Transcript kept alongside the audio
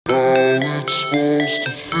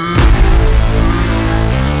Welcome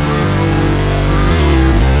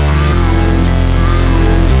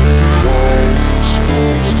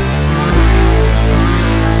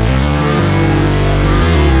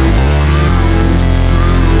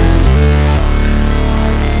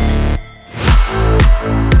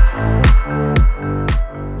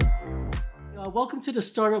to the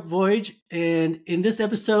Startup Voyage, and in this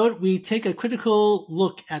episode, we take a critical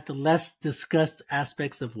look at the less discussed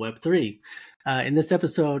aspects of Web3. In this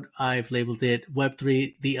episode, I've labeled it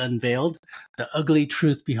Web3 The Unveiled, the ugly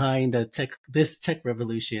truth behind this tech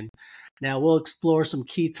revolution. Now, we'll explore some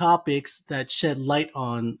key topics that shed light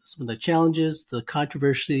on some of the challenges, the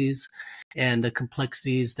controversies, and the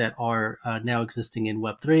complexities that are now existing in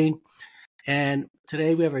Web3. And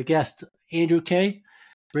today we have our guest, Andrew Keh,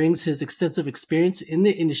 brings his extensive experience in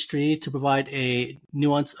the industry to provide a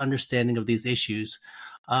nuanced understanding of these issues.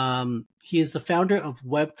 He is the founder of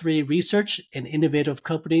Web3 Research, an innovative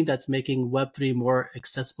company that's making Web3 more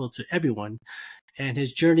accessible to everyone. And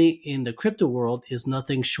his journey in the crypto world is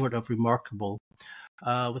nothing short of remarkable.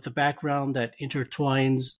 With a background that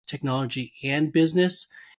intertwines technology and business,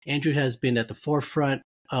 Andrew has been at the forefront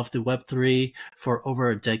of the Web3 for over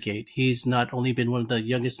a decade. He's not only been one of the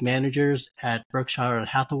youngest managers at Berkshire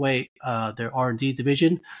Hathaway, their R&D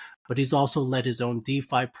division, but he's also led his own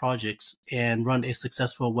DeFi projects and run a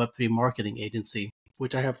successful Web3 marketing agency,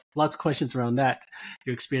 which I have lots of questions around that,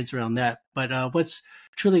 your experience around that. But what's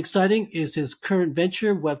truly exciting is his current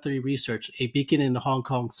venture, Web3 Research, a beacon in the Hong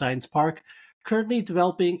Kong Science Park, currently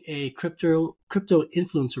developing a crypto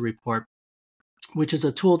influencer report, which is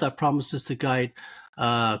a tool that promises to guide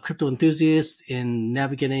crypto enthusiasts in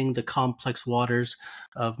navigating the complex waters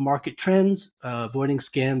of market trends, avoiding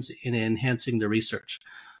scams, and enhancing the research.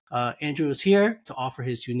 Andrew is here to offer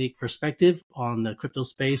his unique perspective on the crypto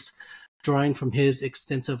space, drawing from his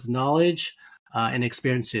extensive knowledge and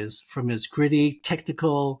experiences, from his gritty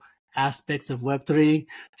technical aspects of Web3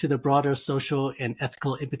 to the broader social and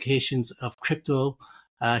ethical implications of crypto.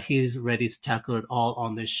 He's ready to tackle it all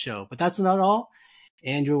on this show. But that's not all.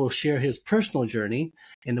 Andrew will share his personal journey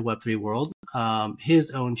in the Web3 world,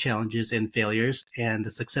 his own challenges and failures, and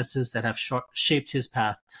the successes that have shaped his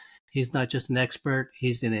path. He's not just an expert,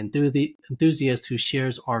 he's an enthusiast who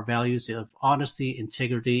shares our values of honesty,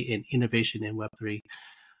 integrity, and innovation in Web3.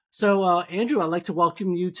 So, Andrew, I'd like to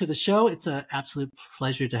welcome you to the show. It's an absolute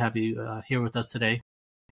pleasure to have you here with us today.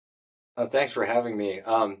 Thanks for having me.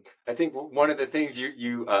 I think one of the things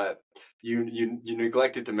you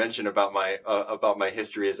neglected to mention about my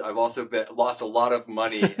history is I've also lost a lot of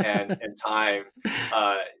money and time,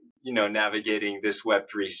 navigating this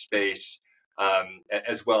Web3 space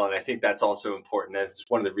as well. And I think that's also important. That's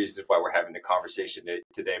one of the reasons why we're having the conversation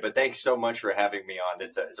today. But thanks so much for having me on.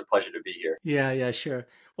 It's a pleasure to be here. Yeah, sure.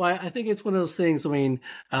 Well, I think it's one of those things. I mean,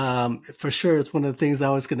 for sure, it's one of the things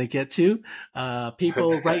I was going to get to.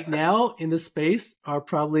 People right now in the space are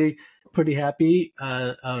probably pretty happy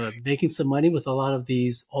making some money with a lot of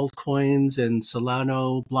these altcoins and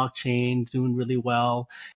Solana blockchain doing really well,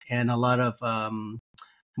 and a lot of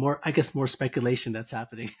more speculation that's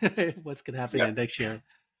happening. What's going to happen in next year?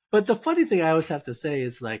 But the funny thing I always have to say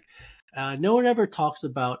is no one ever talks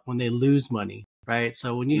about when they lose money, right?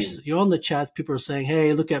 So when you're on the chat, people are saying,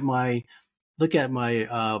 "Hey, look at my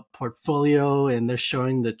portfolio," and they're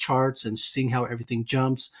showing the charts and seeing how everything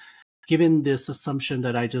jumps. Given this assumption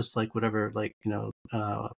that I just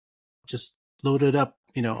just loaded up,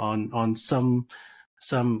 on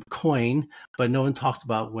some coin, but no one talks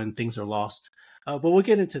about when things are lost. But we'll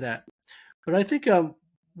get into that. But I think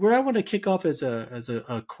where I want to kick off as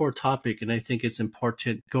a core topic, and I think it's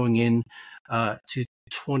important going in to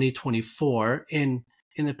 2024. In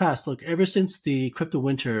the past, look, ever since the crypto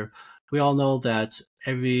winter, we all know that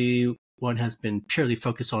everyone has been purely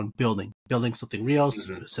focused on building something real,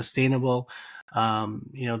 sustainable.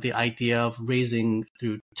 The idea of raising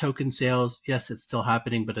through token sales, yes, it's still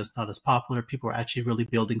happening, but it's not as popular. People are actually really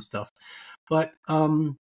building stuff. But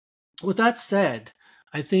with that said,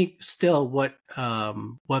 I think still what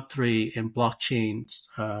Web3 and blockchains,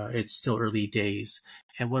 it's still early days.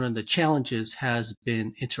 And one of the challenges has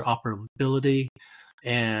been interoperability.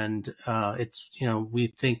 And we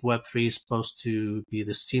think Web3 is supposed to be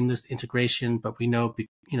the seamless integration, but we know,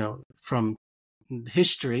 from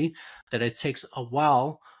history that it takes a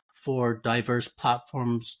while for diverse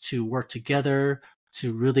platforms to work together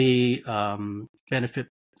to really benefit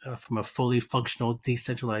from a fully functional,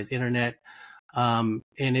 decentralized internet. And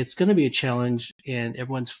it's going to be a challenge, and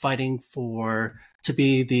everyone's fighting to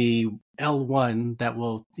be the L1 that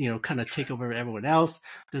will, kind of take over everyone else.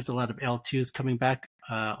 There's a lot of L2s coming back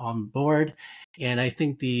on board. And I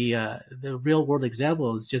think the real world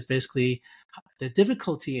example is just basically the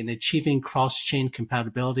difficulty in achieving cross-chain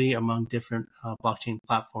compatibility among different blockchain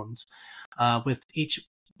platforms, with each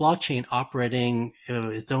blockchain operating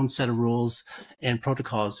its own set of rules and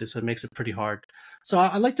protocols. So it makes it pretty hard. So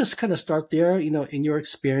I'd like to kind of start there. In your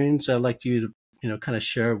experience, I'd like you to, kind of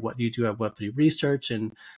share what you do at Web3 Research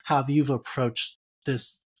and how you've approached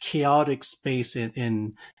this chaotic space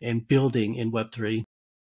in building in Web3.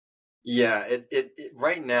 Yeah, it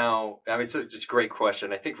right now, I mean, it's just a great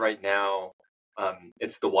question. I think right now,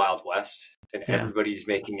 it's the Wild West, and Yeah. everybody's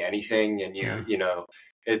making anything, and Yeah.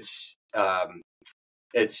 it's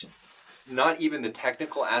it's not even the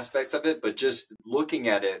technical aspects of it, but just looking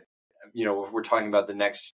at it. We're talking about the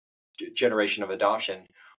next generation of adoption.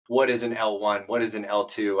 What is an L1? What is an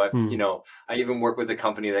L2? I even work with a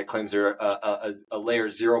company that claims they're a layer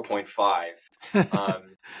 0.5.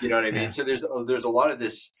 You know what I mean? Yeah. So there's a lot of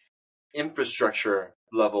this infrastructure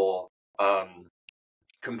level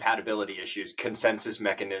compatibility issues, consensus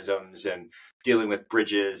mechanisms, and dealing with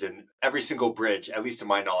bridges. And every single bridge, at least to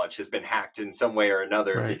my knowledge, has been hacked in some way or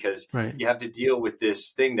another, because you have to deal with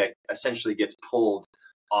this thing that essentially gets pulled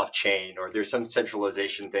off chain, or there's some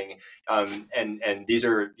centralization thing. And these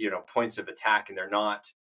are, points of attack, and they're not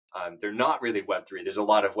really Web3. There's a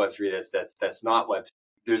lot of Web3 that's not Web3.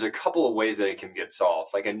 There's a couple of ways that it can get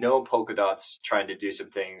solved. Like, I know Polkadot's trying to do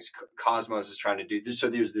some things. Cosmos is trying to do this. So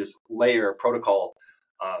there's this layer protocol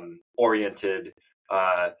oriented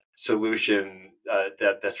solution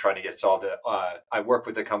that's trying to get solved. I work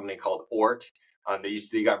with a company called Ort.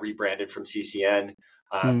 They got rebranded from CCN.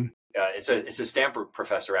 It's a Stanford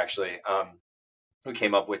professor, actually, who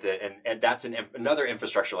came up with it, and that's another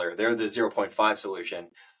infrastructure layer. They're the 0.5 solution.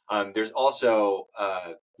 There's also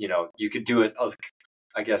you could do it,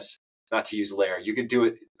 I guess, not to use layer, you could do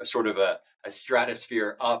it sort of a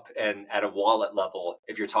stratosphere up and at a wallet level.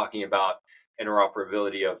 If you're talking about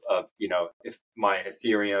interoperability of if my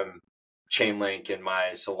Ethereum Chainlink and my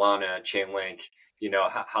Solana Chainlink,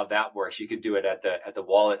 how that works, you could do it at the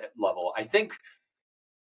wallet level. I think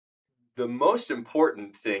the most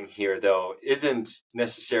important thing here, though, isn't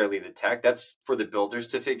necessarily the tech. That's for the builders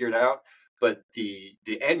to figure it out. But the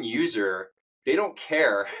end user, they don't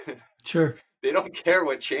care. Sure. They don't care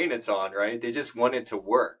what chain it's on, right? They just want it to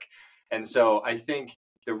work. And so I think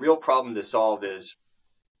the real problem to solve is,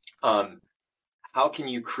 how can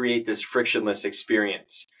you create this frictionless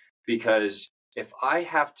experience? Because if I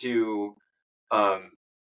have to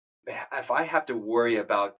worry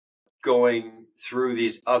about going through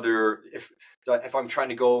these other, if I'm trying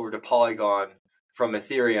to go over to Polygon from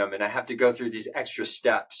Ethereum, and I have to go through these extra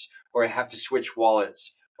steps, or I have to switch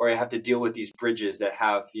wallets, or I have to deal with these bridges that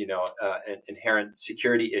have inherent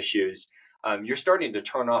security issues, you're starting to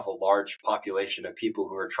turn off a large population of people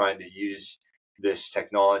who are trying to use this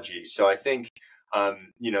technology. So I think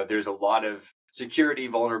there's a lot of security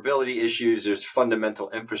vulnerability issues. There's fundamental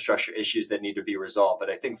infrastructure issues that need to be resolved. But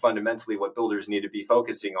I think fundamentally what builders need to be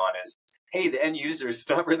focusing on is, hey, the end user is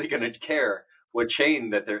not really going to care what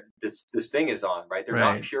chain that this thing is on, right? They're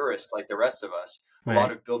not purists like the rest of us. A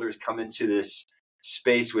lot of builders come into this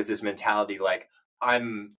space with this mentality like,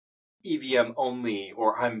 I'm EVM only,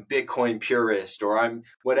 or I'm Bitcoin purist, or I'm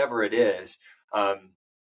whatever it is.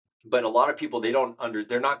 But a lot of people,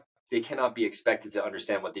 they cannot be expected to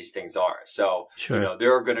understand what these things are. So,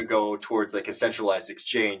 they're going to go towards like a centralized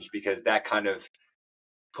exchange, because that kind of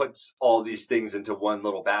puts all these things into one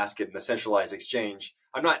little basket in the centralized exchange.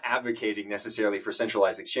 I'm not advocating necessarily for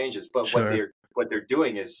centralized exchanges, but what they're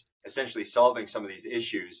doing is essentially solving some of these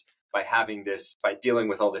issues by dealing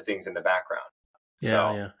with all the things in the background.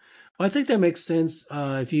 Yeah. Well, I think that makes sense.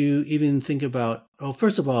 If you even think about, well,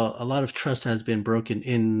 first of all, a lot of trust has been broken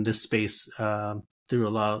in this space through a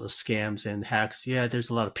lot of scams and hacks. Yeah, there's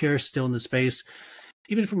a lot of peers still in the space.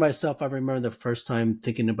 Even for myself, I remember the first time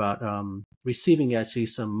thinking about receiving actually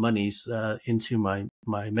some monies into my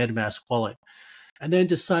MetaMask wallet, and then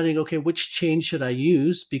deciding, okay, which chain should I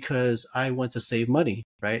use, because I want to save money,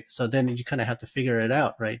 right? So then you kind of have to figure it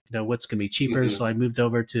out, right? What's going to be cheaper. So I moved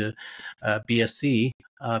over to BSC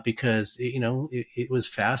because it was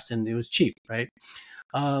fast and it was cheap, right?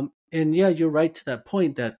 And yeah, you're right to that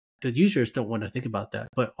point that the users don't want to think about that.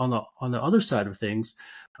 But on the other side of things,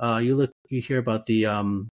 you hear about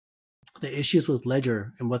the issues with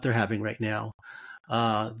Ledger and what they're having right now.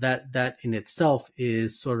 That in itself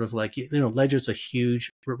is sort of like, Ledger's a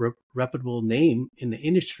huge reputable name in the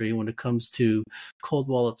industry when it comes to cold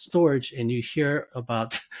wallet storage, and you hear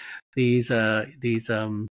about these hacks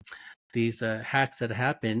that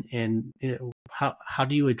happen, and how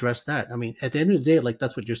do you address that? I mean, at the end of the day, like,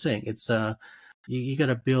 that's what you're saying. It's You got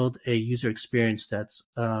to build a user experience that's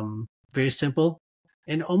very simple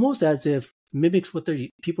and almost as if mimics what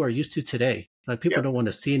people are used to today. Like people Yeah. don't want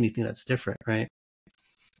to see anything that's different, right?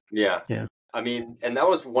 Yeah. Yeah. I mean, and that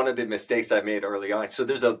was one of the mistakes I made early on. So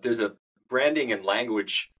there's a branding and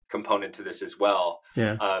language component to this as well.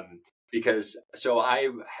 Yeah. Um, because so I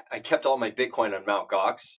kept all my Bitcoin on Mt.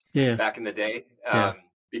 Gox Yeah. back in the day. Yeah.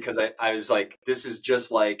 Because I was like, this is just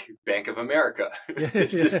like Bank of America. Yeah.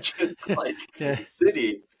 This is Yeah. just like Yeah.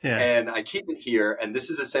 Citi. Yeah. And I keep it here, and this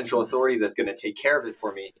is a central authority that's going to take care of it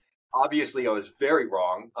for me. Obviously, I was very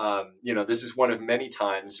wrong. This is one of many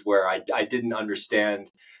times where I didn't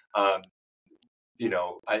understand um,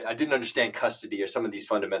 I didn't understand custody or some of these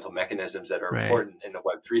fundamental mechanisms that are Right. important in the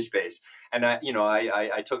Web3 space. And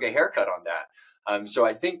I took a haircut on that. So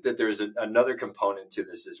I think that there's another component to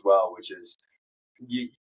this as well, which is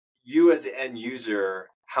you as an end user,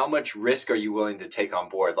 how much risk are you willing to take on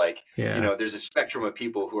board? Like, Yeah. there's a spectrum of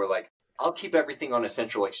people who are like, I'll keep everything on a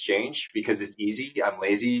central exchange because it's easy. I'm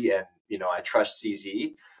lazy and, I trust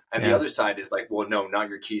CZ. And the Yeah. other side is like, well, no, not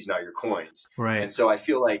your keys, not your coins. Right. And so I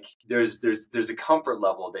feel like there's a comfort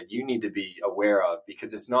level that you need to be aware of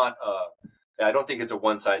because it's not I don't think it's a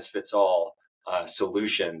one size fits all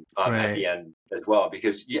solution at Right. the end as well,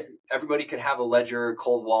 because everybody could have a ledger,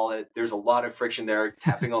 cold wallet. There's a lot of friction there,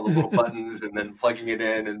 tapping all the little buttons and then plugging it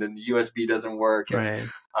in, and then the USB doesn't work. And,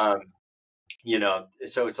 Right.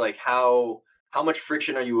 so it's like, how much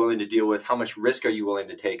friction are you willing to deal with? How much risk are you willing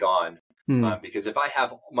to take on? Because if I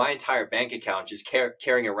have my entire bank account just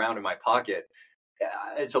carrying around in my pocket,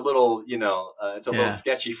 it's a little, little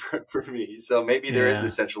sketchy for me. So maybe there is a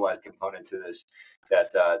centralized component to this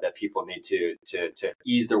that people need to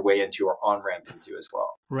ease their way into or on ramp into as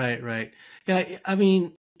well. Right. Right. Yeah. I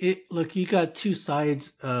mean, look, you got two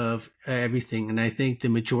sides of everything, and I think the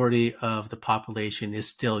majority of the population is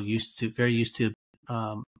still very used to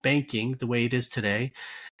banking the way it is today,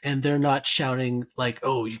 and they're not shouting like,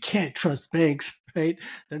 "Oh, you can't trust banks," right?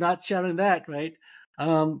 They're not shouting that, right?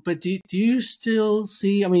 But do you still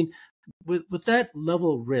see? I mean, with that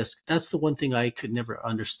level of risk, that's the one thing I could never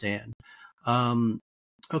understand. Um,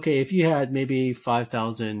 okay, if you had maybe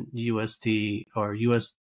 5,000 USD or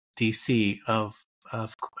USDC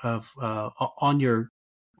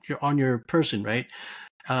on your person, right?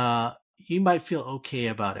 You might feel okay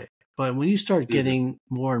about it. But when you start getting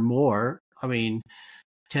more and more, I mean,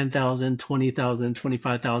 10,000, 20,000,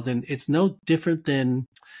 25,000, it's no different than,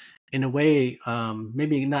 in a way,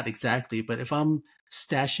 maybe not exactly, but if I'm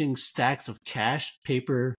stashing stacks of cash,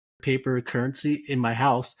 paper currency in my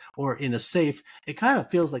house or in a safe, it kind of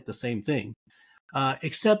feels like the same thing,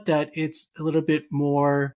 except that it's a little bit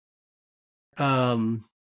more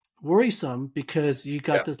worrisome because you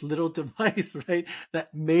got this little device, right?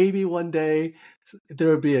 That maybe one day there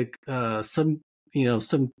will be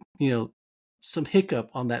some hiccup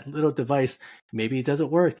on that little device. Maybe it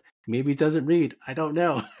doesn't work. Maybe it doesn't read. I don't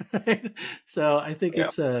know. Right? So I think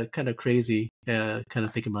it's kind of crazy, kind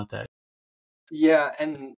of thinking about that. Yeah,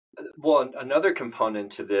 and well, another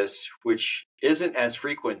component to this, which isn't as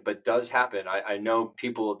frequent but does happen, I know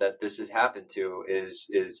people that this has happened to, is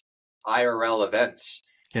IRL events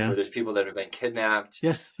Yeah. where there's people that have been kidnapped.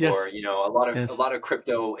 Yes. Or Yes. a lot of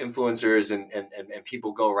crypto influencers and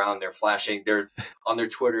people go around, they're flashing, they're on their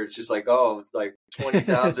Twitter, it's just like, oh, it's like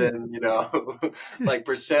 20,000 like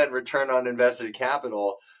percent return on invested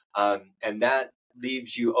capital, and that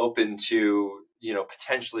leaves you open to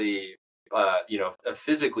potentially a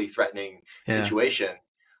physically threatening situation.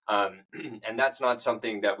 And that's not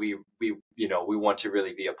something that we want to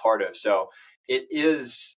really be a part of. So it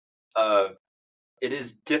is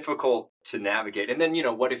difficult to navigate. And then,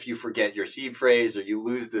 what if you forget your seed phrase or you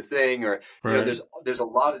lose the thing, or, Right. there's a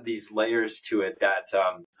lot of these layers to it that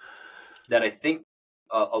I think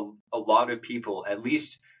a lot of people, at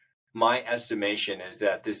least my estimation, is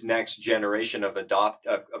that this next generation of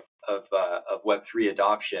Web3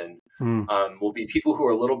 adoption will be people who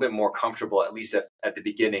are a little bit more comfortable, at least at the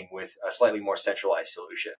beginning, with a slightly more centralized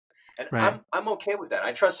solution. And Right. I'm okay with that.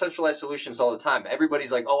 I trust centralized solutions all the time. Everybody's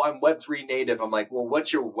like, "Oh, I'm Web3 native." I'm like, "Well,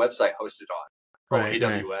 what's your website hosted on?" Oh, Right.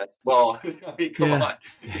 Right. AWS. Well, I mean, come Yeah. on.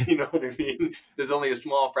 You know what I mean? There's only a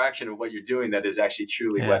small fraction of what you're doing that is actually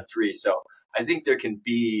truly Yeah. Web3. So I think there can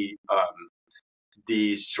be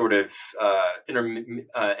these sort of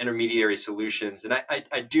intermediary solutions. And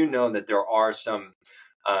I do know that there are some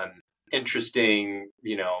interesting,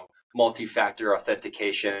 multi-factor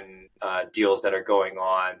authentication deals that are going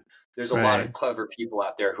on. There's a lot of Right. clever people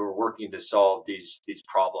out there who are working to solve these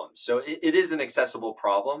problems. So it is an accessible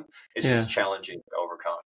problem. It's Yeah. just challenging to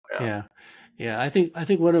overcome. Yeah. Yeah, I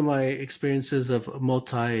think one of my experiences of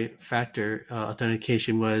multi-factor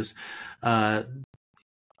authentication was, uh,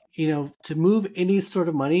 to move any sort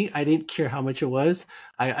of money, I didn't care how much it was.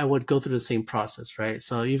 I would go through the same process, right?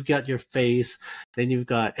 So you've got your face, then you've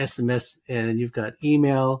got SMS, and then you've got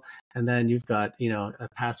email, and then you've got, a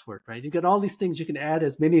password, right? You've got all these things. You can add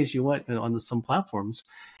as many as you want on some platforms.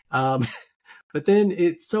 Um, but then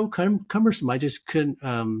it's so cumbersome. I just couldn't,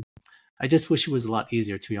 I just wish it was a lot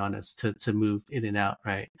easier, to be honest, to move in and out,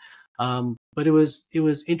 right? But it was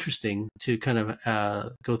interesting to kind of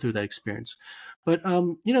go through that experience. But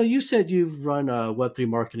you said you've run a Web3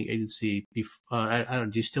 marketing agency before. I don't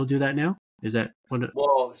know. Do you still do that now? Is that one?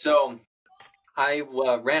 Well, so I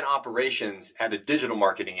ran operations at a digital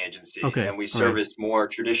marketing agency, Okay. and we All right. serviced more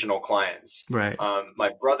traditional clients. Right. My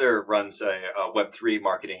brother runs a Web3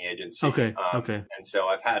 marketing agency, Okay. Okay. and so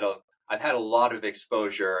I've had a lot of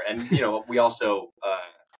exposure, and we also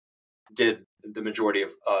did the majority of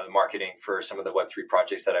the marketing for some of the Web3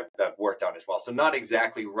 projects that I've worked on as well. So not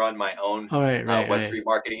exactly run my own All right. Right. Right. Web3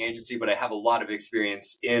 marketing agency, but I have a lot of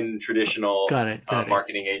experience in traditional Got it. Got it.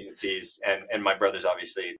 marketing agencies, and my brother's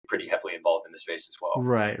obviously pretty heavily involved in the space as well.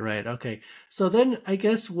 Right, right. Okay. So then I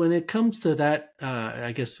guess when it comes to that,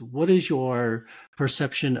 I guess what is your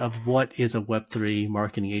perception of what is a Web3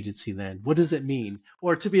 marketing agency then? What does it mean?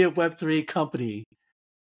 Or to be a Web3 company?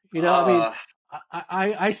 I mean, Uh,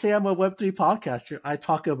 I say I'm a Web3 podcaster. I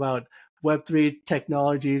talk about Web3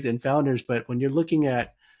 technologies and founders, but when you're looking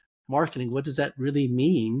at marketing, what does that really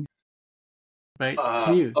mean? Right?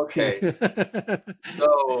 To you. To okay. you.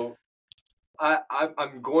 So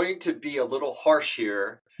I'm going to be a little harsh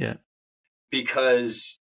here Yeah.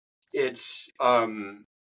 because it's an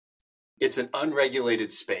unregulated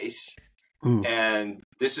space. Mm. And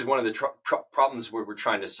this is one of the problems where we're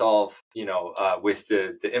trying to solve, with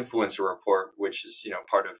the influencer report, which is,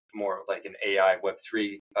 part of more like an AI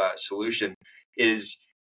Web3 solution, is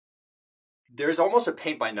there's almost a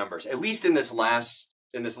paint by numbers, at least in this last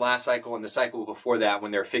cycle and the cycle before that, when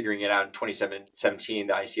they're figuring it out in 2017,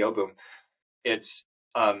 the ICO boom. It's,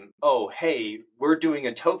 oh, hey, we're doing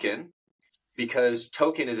a token because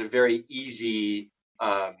token is a very easy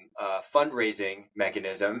fundraising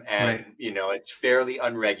mechanism, and Right. it's fairly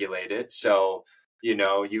unregulated. So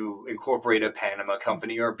you incorporate a Panama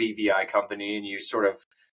company or a BVI company, and you sort of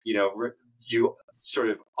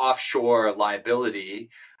offshore liability,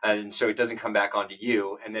 and so it doesn't come back onto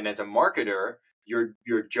you. And then as a marketer,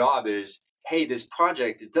 your job is, hey, this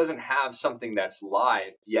project, it doesn't have something that's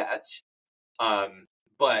live yet,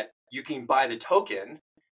 but you can buy the token,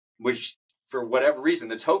 which for whatever reason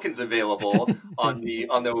the token's available on the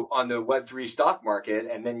Web3 stock market,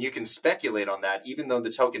 and then you can speculate on that, even though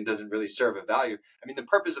the token doesn't really serve a value. I mean, the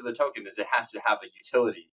purpose of the token is it has to have a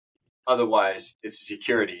utility, otherwise it's a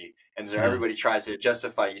security. And so everybody tries to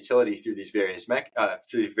justify utility through these various like,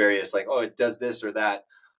 oh, it does this or that.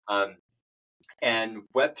 And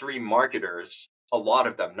Web3 marketers, a lot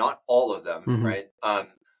of them, not all of them, Mm-hmm. right?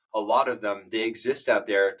 A lot of them, they exist out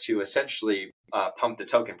there to essentially pump the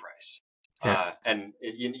token price. Yeah. And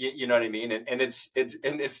you know what I mean? And it's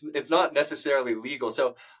not necessarily legal.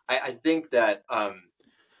 So I think that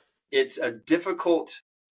it's a difficult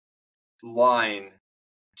line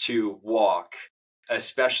to walk,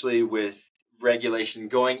 especially with regulation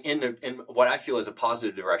going in what I feel is a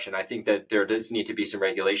positive direction. I think that there does need to be some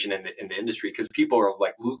regulation in the industry, because people are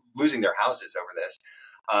like losing their houses over this.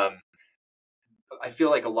 I feel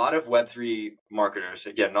like a lot of Web3 marketers,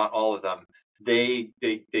 again, not all of them, they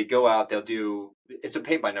go out, they'll do, it's a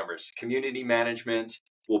paint by numbers, community management.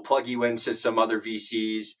 We'll plug you into some other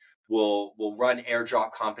VCs. We'll run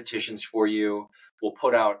airdrop competitions for you. We'll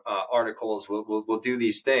put out articles. We'll do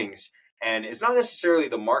these things. And it's not necessarily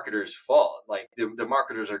the marketer's fault. Like the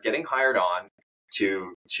marketers are getting hired on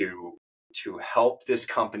to help this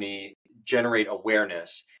company generate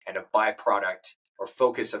awareness, and a byproduct or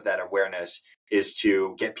focus of that awareness is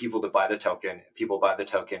to get people to buy the token. People buy the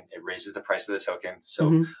token, it raises the price of the token,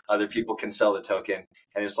 so other people can sell the token,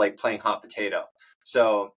 and it's like playing hot potato.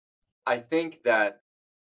 So I think that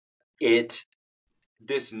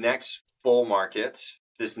this next bull market,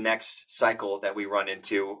 this next cycle that we run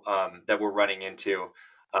into, that we're running into,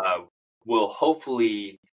 will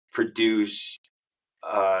hopefully produce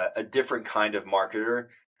a different kind of marketer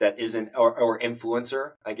that isn't, or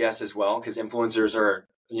influencer, I guess, as well, because influencers are,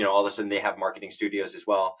 all of a sudden they have marketing studios as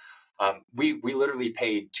well. We literally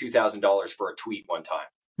paid $2,000 for a tweet one time,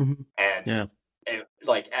 and it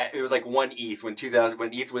was like one ETH when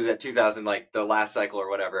ETH was at 2,000, like the last cycle or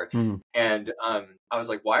whatever. And I was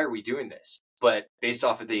like, why are we doing this? but based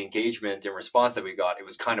off of the engagement and response that we got, it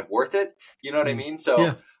was kind of worth it. You know what I mean? So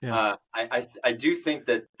Yeah. Yeah. I do think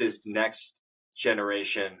that this next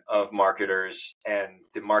generation of marketers and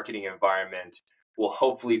the marketing environment will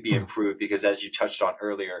hopefully be improved because, as you touched on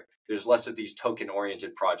earlier, there's less of these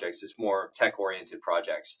token-oriented projects. It's more tech-oriented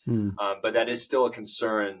projects. But that is still a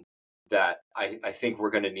concern that I think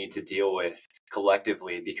we're going to need to deal with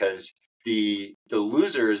collectively, because the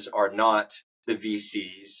losers are not the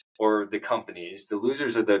VCs or the companies. The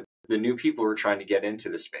losers are the new people who are trying to get into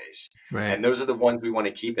the space. Right. And those are the ones we want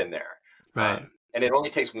to keep in there. Right. And it only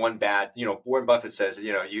takes one bad, Warren Buffett says,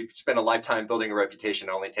 you spend a lifetime building a reputation.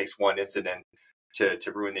 It only takes one incident to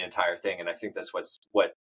ruin the entire thing. And I think that's what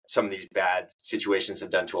some of these bad situations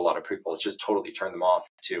have done to a lot of people. It's just totally turned them off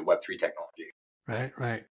to Web3 technology. Right.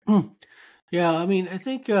 Right. Yeah. I mean, I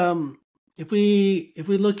think if we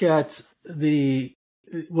look at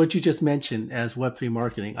what you just mentioned as Web3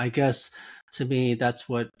 marketing, I guess to me that's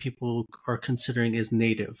what people are considering is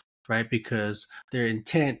native, right? Because their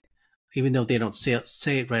intent, even though they don't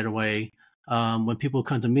say it right away, when people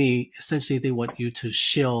come to me, essentially they want you to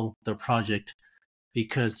shill their project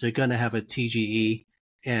because they're going to have a TGE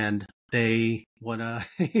and they want to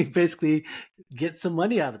basically get some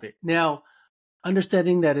money out of it. Now,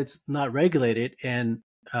 understanding that it's not regulated and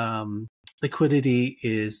liquidity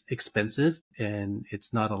is expensive and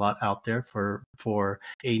it's not a lot out there for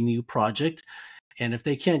a new project. And if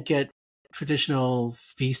they can't get traditional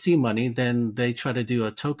VC money, then they try to do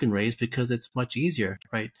a token raise because it's much easier,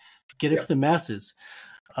 right? Get it to the masses.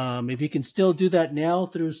 If you can still do that now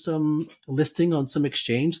through some listing on some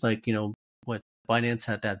exchange, like, what Binance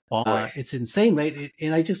had that ball, it's insane, right?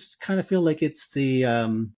 And I just kind of feel like it's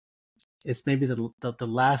it's maybe the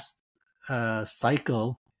last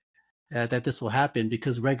cycle that this will happen,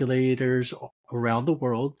 because regulators around the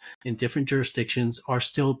world in different jurisdictions are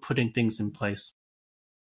still putting things in place.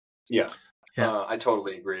 Yeah. I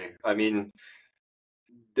totally agree. I mean,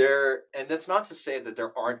 and that's not to say that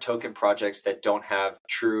there aren't token projects that don't have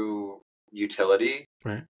true utility,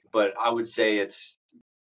 right? But I would say this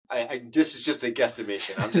is just a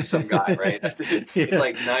guesstimation. I'm just some guy, right? It's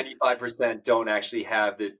like 95% don't actually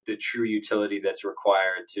have the true utility that's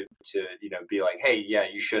required to be like, hey, yeah,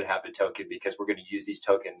 you should have a token because we're going to use these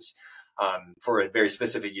tokens for a very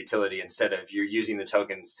specific utility instead of you're using the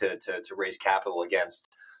tokens to raise capital against.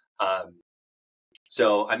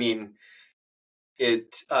 So, I mean,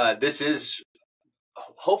 this is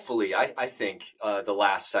hopefully, I think the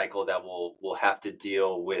last cycle that we'll have to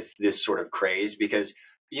deal with this sort of craze, because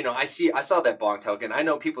I saw that Bong token. I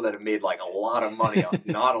know people that have made like a lot of money off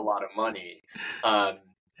not a lot of money.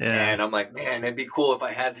 And I'm like, man, it'd be cool if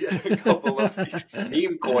I had a couple of these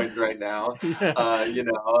meme coins right now.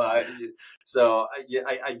 So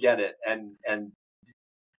I get it, and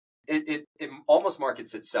it almost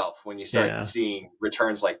markets itself when you start seeing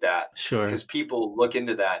returns like that. Sure. Because people look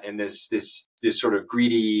into that, and this sort of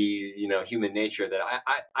greedy, human nature that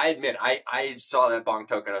I admit, I saw that Bong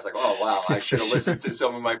token. I was like, oh, wow, I should have listened to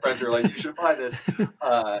some of my friends who were like, you should buy this.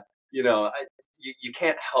 You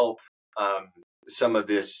can't help some of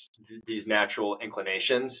these natural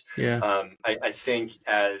inclinations. I think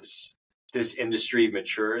as this industry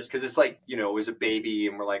matures, because it's like, it was a baby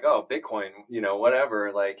and we're like, oh, Bitcoin,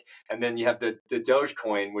 whatever, like, and then you have the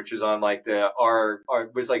Dogecoin, which was on like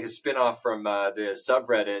was like a spinoff from the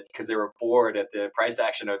subreddit because they were bored at the price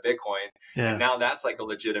action of Bitcoin. And now that's like a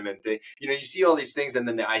legitimate thing. You see all these things, and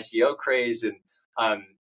then the ICO craze, and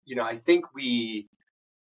I think we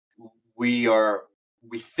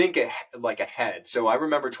think ahead. So I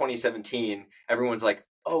remember 2017, everyone's like,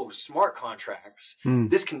 oh, smart contracts.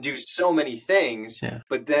 This can do so many things.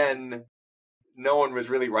 But then no one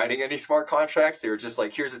was really writing any smart contracts. They were just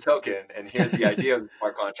like, here's a token and here's the idea of the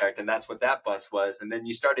smart contract. And that's what that bust was. And then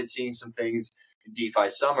you started seeing some things in DeFi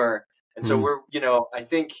summer. And so I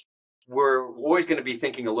think we're always going to be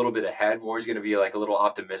thinking a little bit ahead. We're always going to be like a little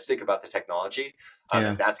optimistic about the technology.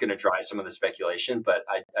 And that's going to drive some of the speculation. But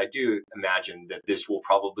I do imagine that this will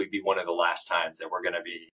probably be one of the last times that we're going to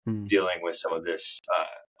be dealing with some of this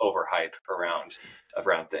overhype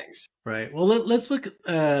around things. Right. Well, let's look.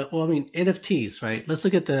 NFTs, right? Let's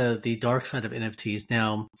look at the dark side of NFTs.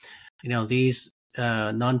 Now, these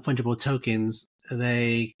non-fungible tokens,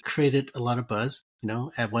 they created a lot of buzz,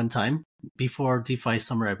 at one time before DeFi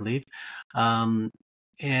summer, I believe. But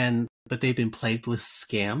they've been plagued with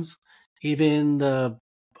scams. Even the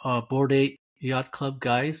Bored Ape Yacht Club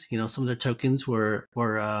guys, some of their tokens were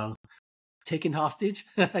taken hostage,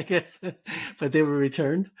 I guess, but they were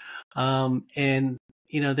returned. And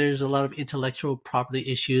there's a lot of intellectual property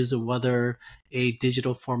issues of whether a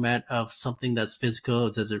digital format of something that's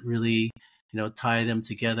physical, does it really tie them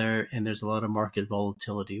together, and there's a lot of market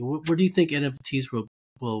volatility. Where do you think NFTs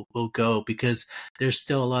will go? Because there's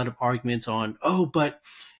still a lot of arguments on, oh, but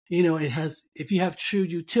it has, if you have true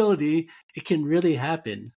utility, it can really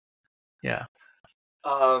happen. Yeah.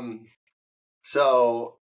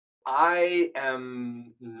 So I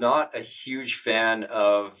am not a huge fan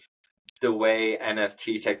of the way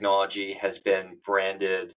NFT technology has been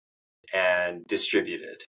branded and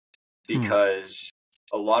distributed, because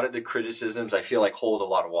a lot of the criticisms I feel like hold a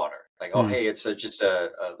lot of water. Like, oh, hey, it's just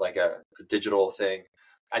like a digital thing.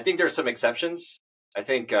 I think there's some exceptions. I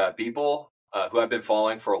think Beeple, who I've been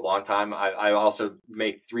following for a long time, I also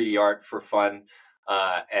make 3D art for fun.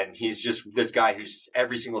 And he's just this guy who's just,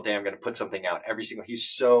 every single day I'm going to put something out. He's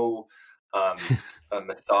so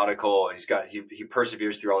methodical. He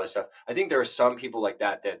perseveres through all this stuff. I think there are some people like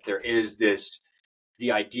that there is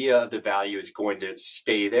the idea of the value is going to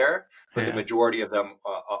stay there, but the majority of them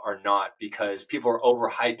are not, because people are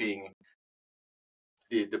overhyping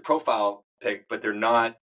the profile pic, but they're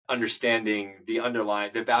not understanding the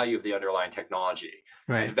value of the underlying technology.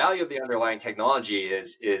 Right. And the value of the underlying technology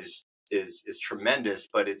is tremendous,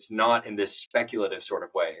 but it's not in this speculative sort of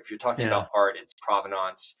way. If you're talking about art, it's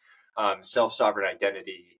provenance, self-sovereign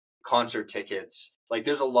identity, concert tickets. Like,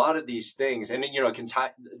 there's a lot of these things, and it can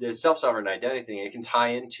tie the self-sovereign identity thing. It can tie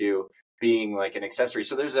into being like an accessory.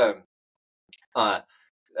 So there's a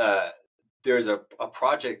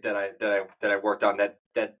project that I worked on that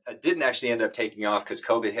didn't actually end up taking off because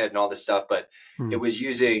COVID hit and all this stuff. But it was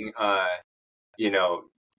using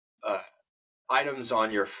items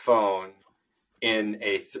on your phone in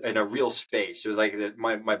a real space. It was like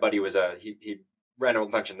my buddy was he ran a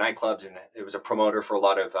bunch of nightclubs, and it was a promoter for a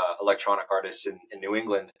lot of electronic artists in New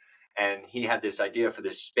England. And he had this idea for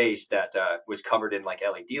this space that was covered in like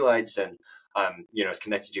LED lights, and it's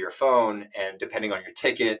connected to your phone. And depending on your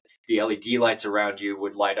ticket, the LED lights around you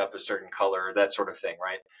would light up a certain color, that sort of thing,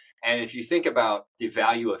 right? And if you think about the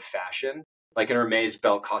value of fashion, like an Hermes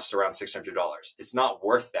belt costs around $600. It's not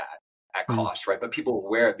worth that at cost, right? But people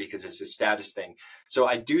wear it because it's a status thing. So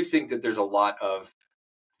I do think that there's a lot of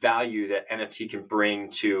value that NFT can bring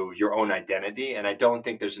to your own identity. And I don't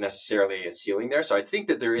think there's necessarily a ceiling there. So I think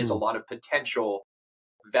that there is a lot of potential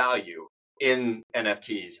value in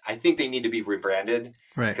NFTs. I think they need to be rebranded.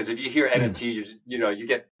 Right. Because if you hear NFTs, you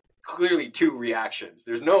get clearly two reactions.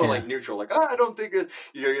 There's no like neutral, like, I don't think it,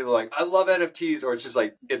 you're either like, I love NFTs, or it's just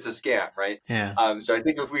like, it's a scam, right? Yeah. So I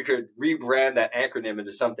think if we could rebrand that acronym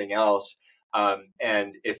into something else,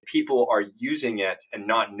 and if people are using it and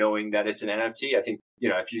not knowing that it's an NFT, I think,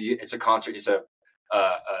 it's a concert, it's a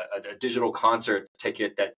digital concert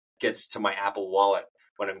ticket that gets to my Apple Wallet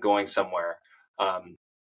when I'm going somewhere.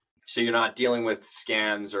 So you're not dealing with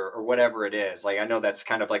scams or whatever it is. Like, I know that's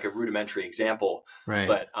kind of like a rudimentary example, right?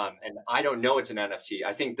 But and I don't know it's an NFT.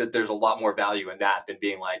 I think that there's a lot more value in that than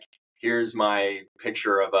being like, here's my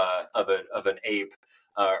picture of an ape.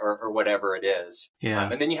 Or whatever it is. Yeah.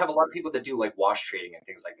 And then you have a lot of people that do like wash trading and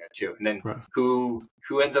things like that too. And then who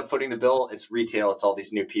ends up footing the bill? It's retail. It's all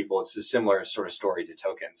these new people. It's a similar sort of story to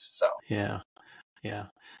tokens. So yeah.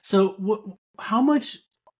 So how much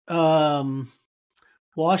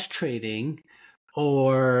wash trading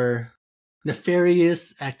or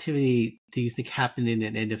nefarious activity do you think happened in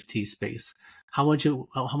an NFT space? How much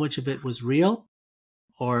of it was real,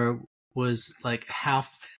 or was like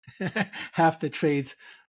half the trades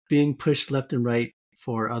being pushed left and right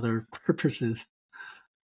for other purposes?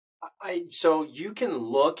 So you can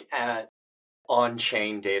look at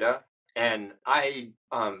on-chain data, and I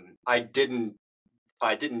didn't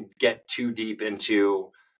get too deep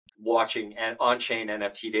into watching on-chain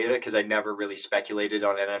NFT data because I never really speculated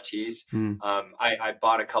on NFTs. I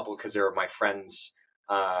bought a couple because they were my friends'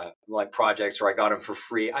 like projects, or I got them for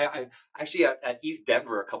free. I actually at ETH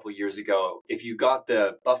Denver a couple of years ago, if you got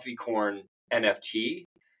the Buffy Corn NFT,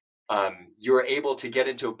 you were able to get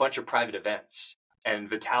into a bunch of private events, and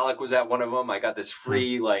Vitalik was at one of them. I got this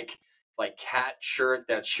free like cat shirt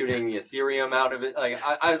that's shooting Ethereum out of it. Like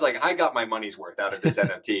I was like, I got my money's worth out of this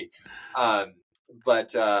NFT.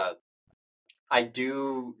 But I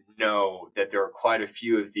do know that there are quite a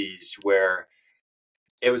few of these where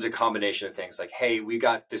it was a combination of things like, hey, we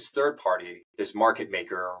got this third party, this market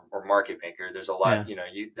maker or market maker. There's a lot,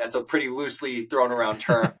 that's a pretty loosely thrown around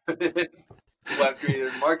term.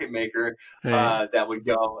 Web3 market maker that would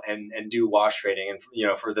go and do wash trading. And,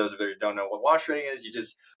 for those of you who don't know what wash trading is, you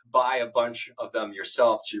just buy a bunch of them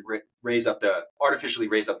yourself to artificially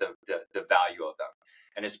raise up the value of them.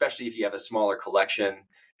 And especially if you have a smaller collection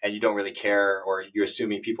and you don't really care, or you're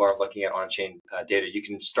assuming people are looking at on-chain data, you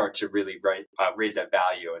can start to really raise that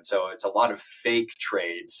value. And so it's a lot of fake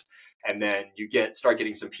trades and then you start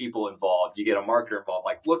getting some people involved. You get a marketer involved.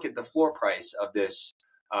 Like, look at the floor price of this.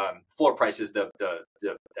 Floor price is the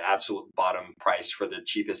absolute bottom price for the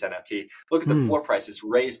cheapest NFT. Look at the floor price. It's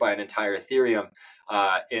raised by an entire Ethereum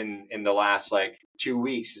in the last like 2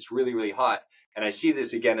 weeks. It's really, really hot. And I see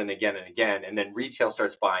this again and again and again. And then retail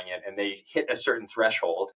starts buying it, and they hit a certain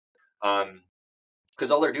threshold because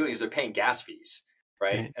all they're doing is they're paying gas fees,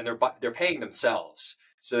 right? And they're paying themselves.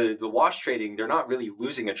 So the wash trading, they're not really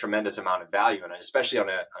losing a tremendous amount of value in it, especially on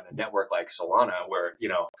a network like Solana, where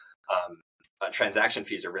transaction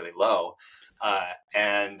fees are really low.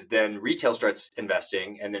 And then retail starts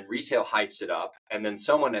investing, and then retail hypes it up. And then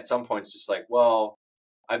someone at some point is just like, well,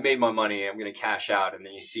 I've made my money, I'm going to cash out. And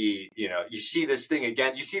then you see this thing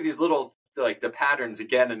again. You see these little, like the patterns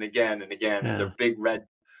again and again and again. And they're big red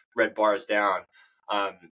bars down.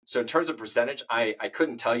 So in terms of percentage, I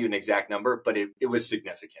couldn't tell you an exact number, but it was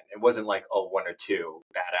significant. It wasn't like, oh, 1 or 2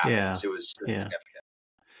 bad apples. It was significant.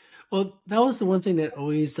 Well, that was the one thing that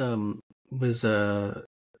always was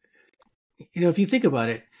if you think about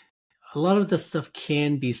it, a lot of the stuff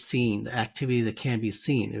can be seen, the activity that can be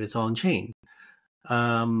seen if it's on chain.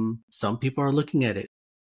 Some people are looking at it,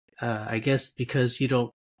 I guess because you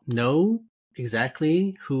don't know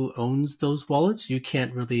exactly who owns those wallets, you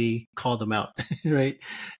can't really call them out, right?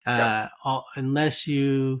 Unless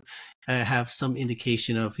you have some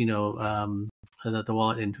indication of the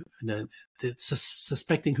wallet and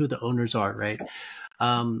suspecting who the owners are, right?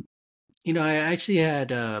 I actually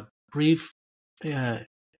had a brief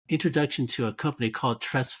introduction to a company called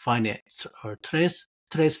Tres Finance or Tres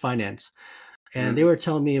Finance. And they were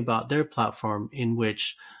telling me about their platform in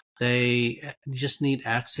which they just need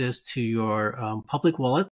access to your public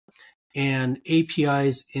wallet and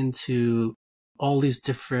APIs into all these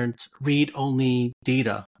different read-only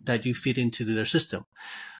data that you feed into their system.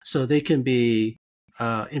 So they can be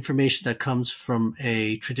information that comes from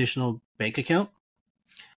a traditional bank account,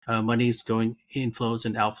 money's going inflows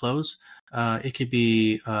and outflows. It could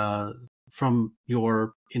be from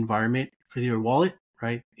your environment for your wallet,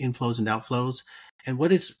 right? Inflows and outflows. And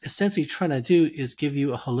what it's essentially trying to do is give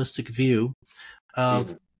you a holistic view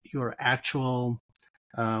of your actual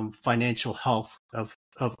financial health of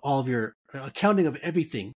all of your accounting of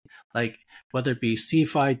everything, like whether it be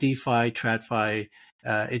CFI, DeFi, TradFi,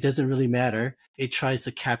 it doesn't really matter. It tries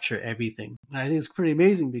to capture everything. And I think it's pretty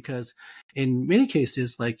amazing because in many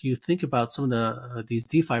cases, like you think about some of these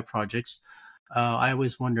DeFi projects, I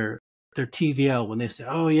always wonder their TVL when they say,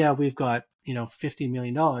 oh yeah, we've got, $50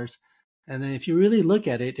 million. And then if you really look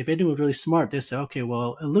at it, if anyone's really smart, they say, okay,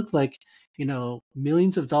 well, it looked like,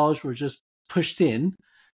 millions of dollars were just pushed in,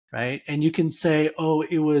 right? And you can say, oh,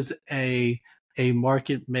 it was a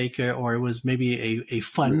market maker, or it was maybe a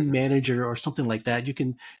fund manager or something like that. You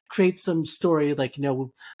can create some story like,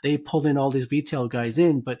 they pulled in all these retail guys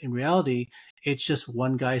in, but in reality, it's just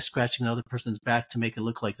one guy scratching the other person's back to make it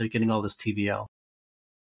look like they're getting all this TVL.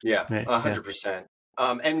 Yeah, right? 100%.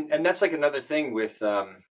 And that's like another thing with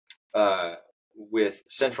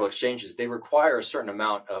central exchanges. They require a certain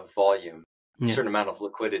amount of volume, a certain amount of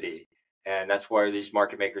liquidity. And that's where these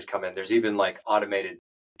market makers come in. There's even like automated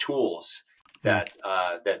tools that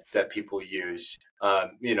people use,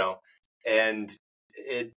 and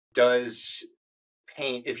it does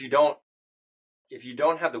paint if you don't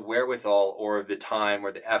have the wherewithal or the time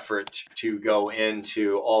or the effort to go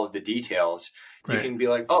into all of the details, you can be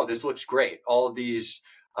like, oh, this looks great. All of these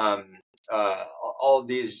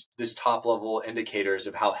this top level indicators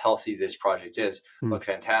of how healthy this project is look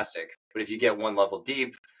fantastic. But if you get one level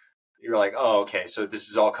deep, you're like, oh, okay, so this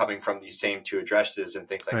is all coming from these same 2 addresses and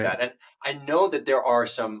things like that. And I know that there are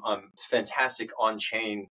some fantastic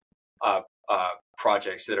on-chain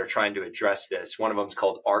projects that are trying to address this. One of them is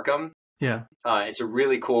called Arkham. Yeah. It's a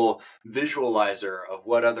really cool visualizer of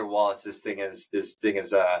what other wallets this thing is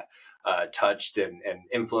touched and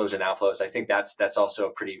inflows and outflows. I think that's also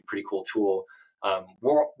a pretty cool tool.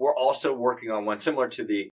 We're also working on one similar to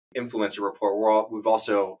the influencer report. We've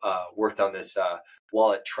also worked on this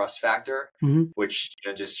wallet trust factor, which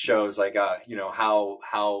just shows like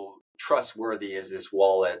how trustworthy is this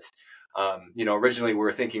wallet. Originally we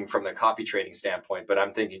were thinking from the copy trading standpoint, but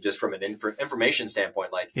I'm thinking just from an information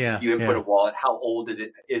standpoint. Like you input a wallet, how old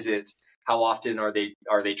is it? How often are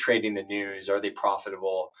they trading the news? Are they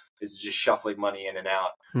profitable? Is it just shuffling money in and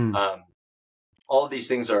out? All of these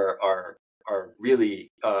things are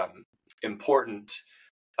really important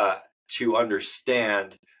to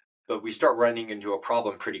understand, but we start running into a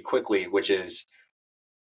problem pretty quickly, which is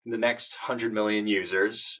the next 100 million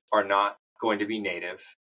users are not going to be native.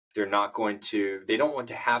 They don't want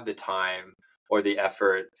to have the time or the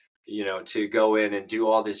effort, to go in and do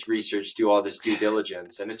all this research, do all this due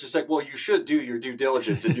diligence. And it's just like, well, you should do your due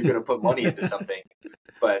diligence if you're going to put money into something.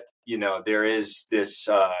 But, there is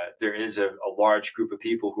a large group of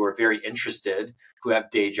people who are very interested, who have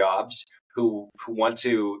day jobs, who want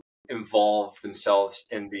to involve themselves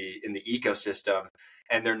in the ecosystem,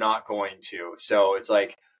 and they're not going to. So it's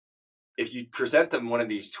like, if you present them one of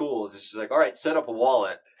these tools, it's just like, all right, set up a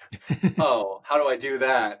wallet. Oh, how do I do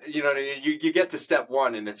that? You know what I mean? You get to step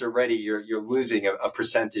one, and it's already you're losing a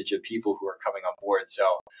percentage of people who are coming on board. So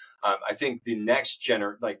I think the next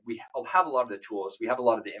we have a lot of the tools, we have a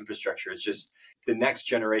lot of the infrastructure. It's just the next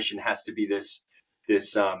generation has to be this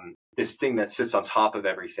thing that sits on top of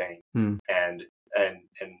everything, and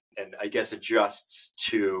I guess adjusts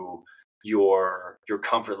to your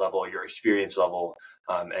comfort level, your experience level,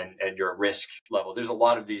 and your risk level. There's a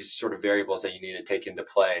lot of these sort of variables that you need to take into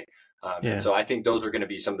play. And so I think those are going to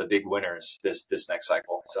be some of the big winners this next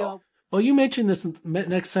cycle. So, well, you mentioned this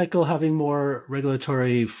next cycle having more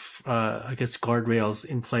regulatory, I guess, guardrails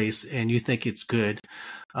in place, and you think it's good.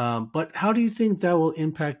 But how do you think that will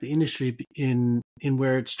impact the industry in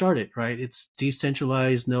where it started, right? It's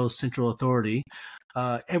decentralized, no central authority.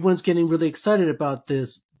 Everyone's getting really excited about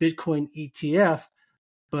this Bitcoin ETF,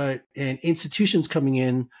 and institutions coming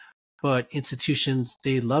in, but institutions,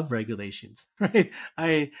 they love regulations, right?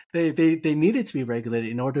 They need it to be regulated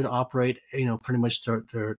in order to operate, pretty much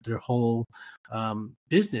their whole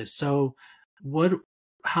business. So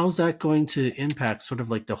how's that going to impact sort of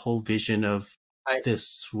like the whole vision of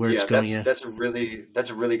where it's going? That's a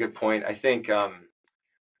really good point. I think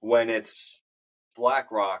when it's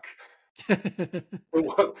BlackRock, when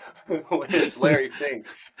it's Larry Fink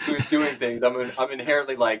who's doing things, I'm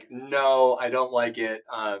inherently like, no, I don't like it.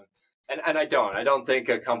 And I don't think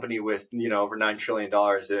a company with over $9 trillion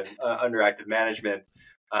in under active management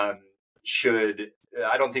should.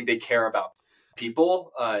 I don't think they care about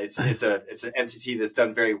people. It's an entity that's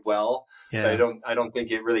done very well, but I don't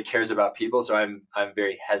think it really cares about people. So I'm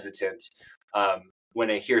very hesitant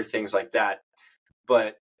when I hear things like that.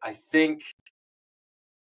 But I think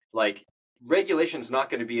regulation is not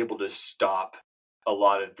going to be able to stop a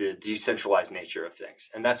lot of the decentralized nature of things,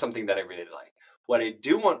 and that's something that I really like. What I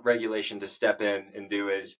do want regulation to step in and do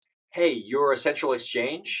is, hey, you're a central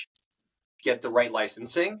exchange, get the right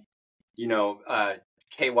licensing,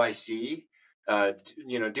 KYC,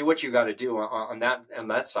 do what you got to do on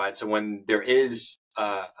that side. So when there is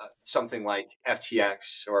something like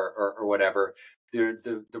FTX or whatever,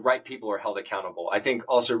 the right people are held accountable. I think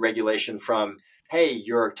also regulation from, hey,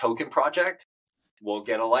 you're a token project, we'll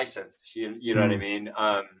get a license. You know what I mean?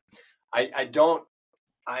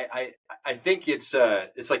 I think it's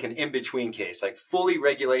like an in-between case. Like fully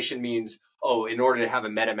regulation means, in order to have a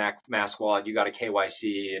MetaMask wallet, you got a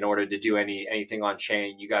KYC. In order to do anything on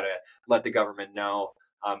chain, you got to let the government know.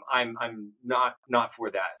 I'm not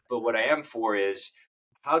for that. But what I am for is,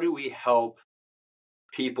 how do we help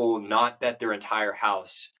people not bet their entire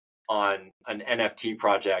house on an NFT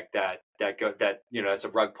project that it's a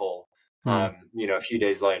rug pull, a few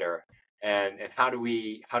days later, and how do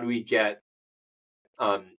we get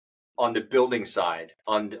on the building side,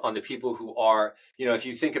 on the people who are, if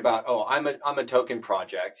you think about, I'm a token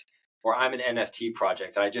project, or I'm an NFT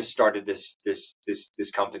project, and I just started this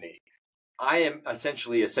company. I am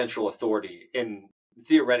essentially a central authority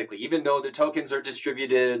theoretically, even though the tokens are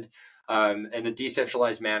distributed in a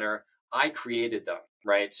decentralized manner. I created them,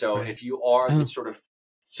 right? So if you are the sort of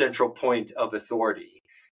central point of authority,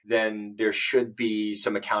 then there should be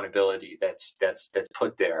some accountability that's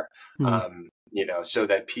put there, so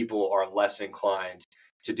that people are less inclined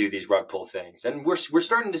to do these rug pull things. And we're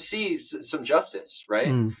starting to see some justice,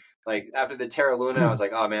 right? Like after the Terra Luna, I was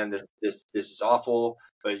like, oh man, this is awful.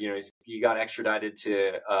 But he got extradited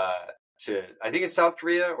to I think it's South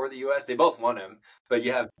Korea or the US. They both want him, but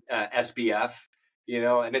you have SBF.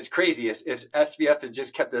 And it's crazy. If SBF had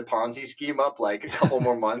just kept the Ponzi scheme up like a couple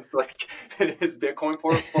more months, like his Bitcoin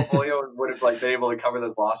portfolio would have been able to cover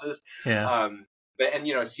those losses. Yeah. But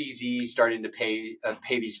CZ starting to pay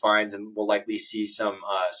these fines, and we'll likely see some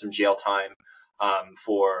jail time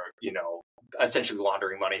for essentially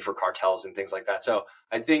laundering money for cartels and things like that. So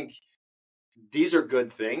I think these are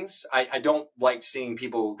good things. I don't like seeing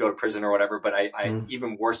people go to prison or whatever, but I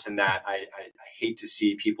even worse than that, I hate to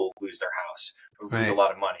see people lose their house or lose a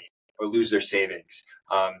lot of money or lose their savings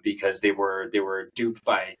because they were duped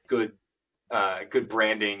by good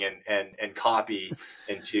branding and copy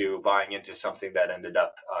into buying into something that ended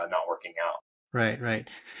up not working out. Right.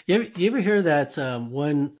 You ever hear that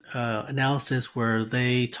one analysis where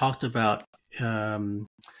they talked about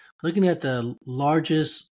looking at the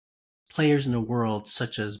largest players in the world,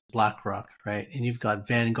 such as BlackRock, right? And you've got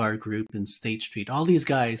Vanguard Group and State Street, all these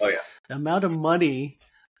guys, Oh yeah. the amount of money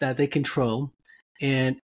that they control,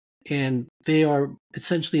 and they are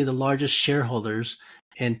essentially the largest shareholders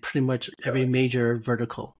in pretty much every major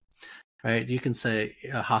vertical, right? You can say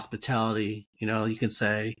hospitality, you can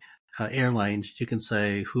say airlines, you can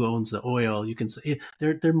say who owns the oil, you can say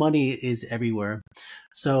their money is everywhere.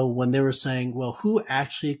 So when they were saying, well, who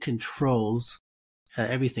actually controls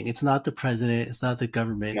everything? It's not the president, it's not the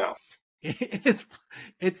government. No. It's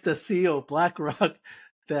the CEO of BlackRock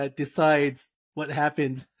that decides what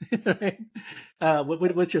happens. Right?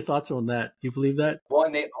 What's your thoughts on that? You believe that? Well,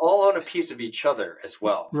 and they all own a piece of each other as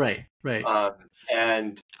well. Right.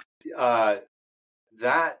 And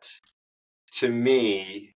that, to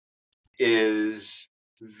me, is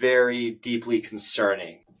very deeply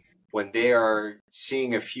concerning when they are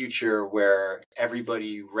seeing a future where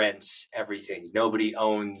everybody rents everything, nobody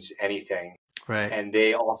owns anything. Right. And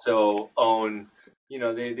they also own,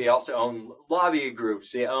 they also own lobby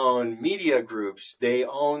groups, they own media groups, they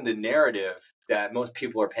own the narrative that most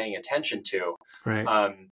people are paying attention to.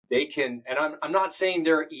 Right. They can, and I'm not saying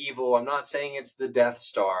they're evil, I'm not saying it's the Death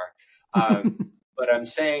Star, but I'm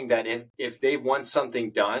saying that if they want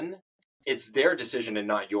something done, it's their decision and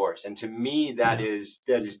not yours. And to me, that is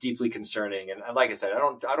deeply concerning. And like I said,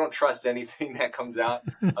 I don't trust anything that comes out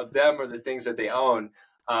of them or the things that they own.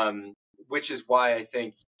 Which is why I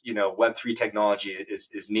think, Web3 technology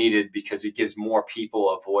is needed, because it gives more people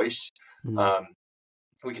a voice.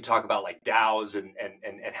 We could talk about like DAOs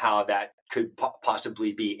and how that could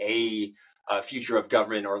possibly be a future of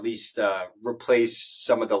government, or at least replace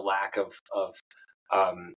some of the lack of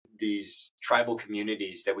these tribal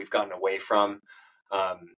communities that we've gotten away from.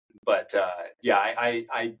 But I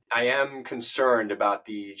am concerned about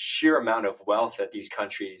the sheer amount of wealth that these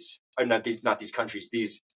countries, or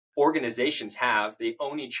these organizations have. They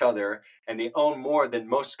own each other, and they own more than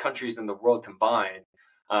most countries in the world combined.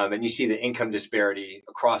 And you see the income disparity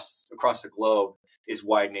across the globe is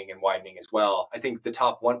widening and widening as well. I think the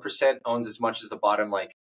top 1% owns as much as the bottom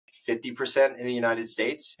 50% in the United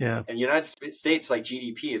States. Yeah. And the United States, like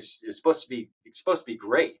GDP, is supposed to be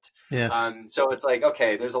great. Yeah. So it's like,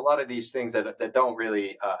 okay, there's a lot of these things that don't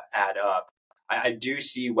really add up. I do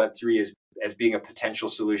see Web3 as being a potential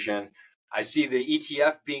solution. I see the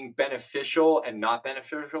ETF being beneficial and not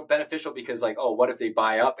beneficial. Beneficial because what if they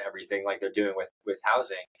buy up everything like they're doing with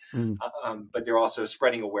housing? But they're also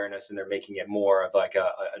spreading awareness, and they're making it more of like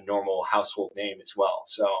a normal household name as well.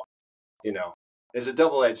 So, there's a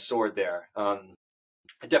double-edged sword there. I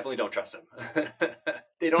definitely don't trust them.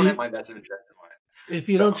 They don't have my best interest in mind. If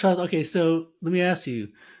you don't trust, okay, so let me ask you,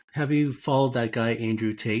 have you followed that guy,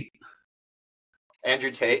 Andrew Tate?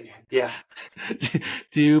 Andrew Tate? Yeah.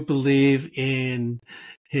 Do you believe in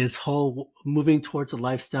his whole moving towards a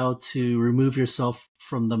lifestyle to remove yourself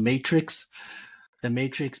from the matrix? The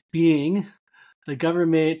matrix being the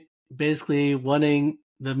government basically wanting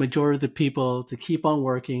the majority of the people to keep on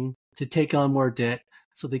working, to take on more debt,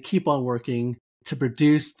 so they keep on working to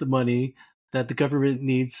produce the money that the government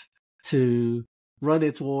needs to run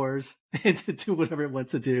its wars and to do whatever it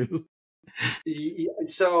wants to do.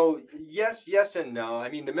 So yes and no. I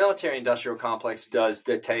mean, the military-industrial complex does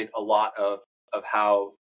dictate a lot of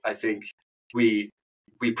how I think we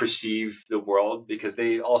perceive the world, because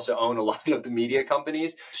they also own a lot of the media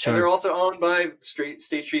companies. Sure. And they're also owned by State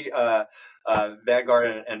Street,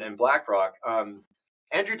 Vanguard, and BlackRock.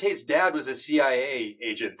 Andrew Tate's dad was a CIA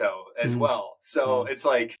agent, though, as well. So it's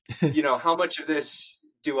like, how much of this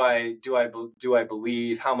do I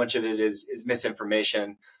believe? How much of it is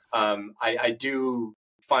misinformation? I do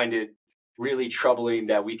find it really troubling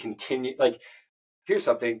that we continue. Here's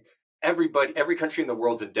something: every country in the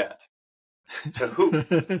world's in debt. To who?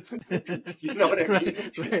 You know what I mean?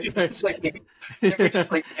 Right. Just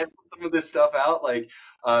cancel some of this stuff out,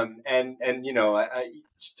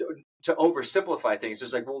 to oversimplify things.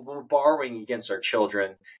 There's we're borrowing against our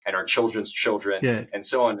children and our children's children, and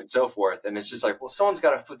so on and so forth. And it's just like, well, someone's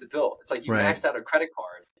got to foot the bill. It's like you maxed out a credit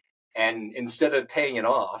card, and instead of paying it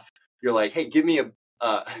off, you're like, hey, give me a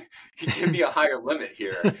higher limit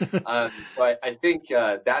here. So I think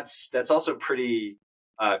that's also pretty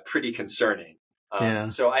concerning.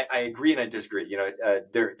 So I agree and I disagree.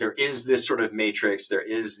 There is this sort of matrix. There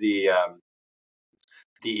is the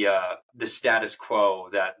status quo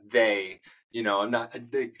that they, not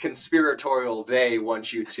the conspiratorial they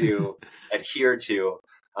want you to adhere to.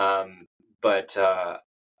 But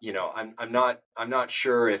I'm not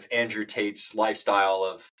sure if Andrew Tate's lifestyle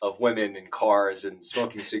of women and cars and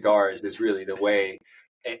smoking cigars is really the way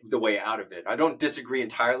the way out of it. I don't disagree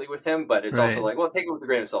entirely with him, but it's also Right. like, well, take it with a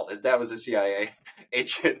grain of salt. His dad was a CIA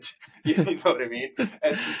agent. You know what I mean? And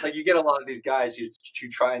it's just like you get a lot of these guys who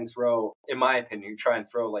try and throw, in my opinion, who try and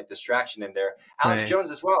throw like distraction in there. Alex Right.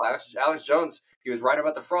 Jones as well. Alex Jones, he was right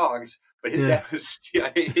about the frogs, but his Yeah. dad was a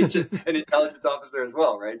CIA agent and intelligence officer as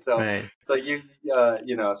well, right? So, Right. so you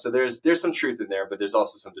know, so there's some truth in there, but there's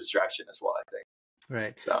also some distraction as well, I think.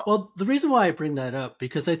 Right. So, Well, the reason why I bring that up,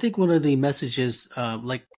 because I think one of the messages,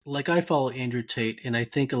 like I follow Andrew Tate, and I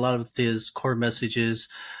think a lot of his core messages,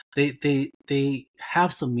 they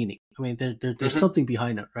have some meaning. I mean, there's mhm, something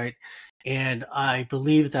behind it, right? And I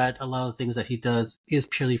believe that a lot of things that he does is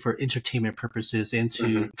purely for entertainment purposes and to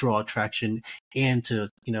mhm, draw attraction and to,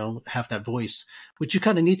 have that voice, which you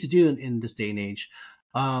kind of need to do in this day and age.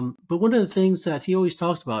 But one of the things that he always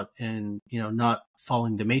talks about, and not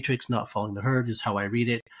following the matrix, not following the herd, is how I read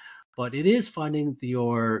it. But it is finding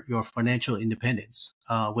your financial independence,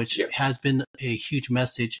 which yeah, has been a huge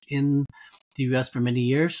message in the U.S. for many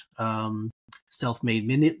years. Self-made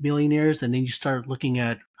millionaires, and then you start looking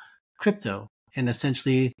at crypto, and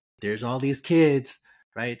essentially there's all these kids,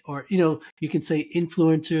 right? Or you can say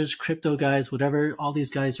influencers, crypto guys, whatever. All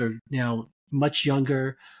these guys are now much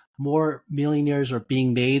younger. More millionaires are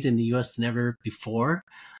being made in the US than ever before.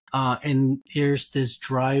 And there's this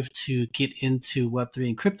drive to get into Web3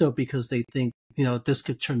 and crypto because they think, this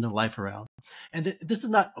could turn their life around. And this is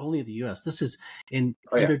not only the US, this is in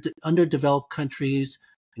oh yeah, underdeveloped countries,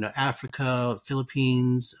 Africa,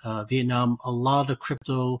 Philippines, Vietnam, a lot of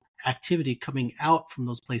crypto activity coming out from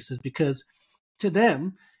those places because to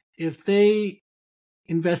them, if they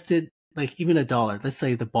invested like even $1, let's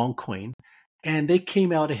say the Bonk coin, and they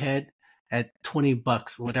came out ahead at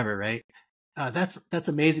 $20 or whatever, right? That's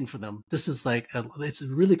amazing for them. This is like it's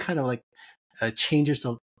really kind of like changes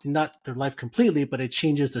not their life completely, but it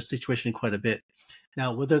changes their situation quite a bit.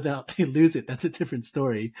 Now, whether they lose it, that's a different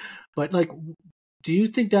story. But like, do you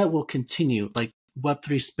think that will continue? Like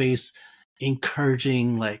Web3 space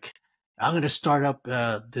encouraging, like, I'm going to start up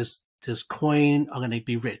this coin. I'm going to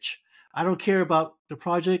be rich. I don't care about the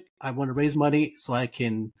project. I want to raise money so I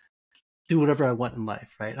can do whatever I want in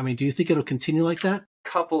life, right? I mean, do you think it'll continue like that?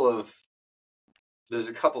 couple of there's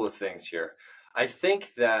a couple of things here. I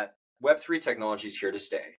think that Web3 technology is here to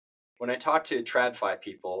stay. When I talk to TradFi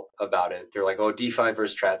people about it, they're like, oh, DeFi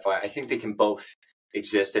versus TradFi. I think they can both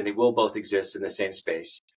exist and they will both exist in the same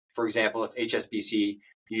space. For example, if HSBC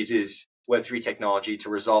uses Web3 technology to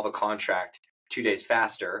resolve a contract 2 days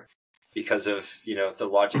faster because of the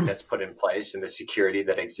logic that's put in place and the security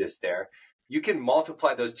that exists there, you can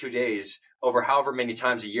multiply those 2 days over however many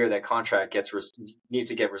times a year that contract needs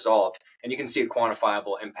to get resolved, and you can see a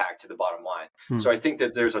quantifiable impact to the bottom line. Hmm. So I think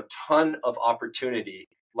that there's a ton of opportunity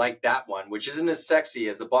like that one, which isn't as sexy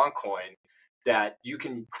as the bond coin, that you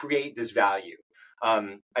can create this value.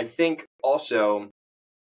 I think also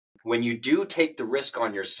when you do take the risk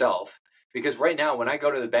on yourself, because right now when I go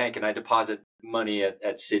to the bank and I deposit money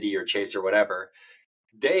at Citi or Chase or whatever,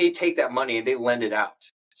 they take that money and they lend it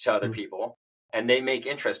out to other Hmm. people and they make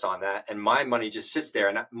interest on that. And my money just sits there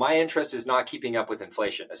and my interest is not keeping up with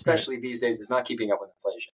inflation, Right. especially these days, it's not keeping up with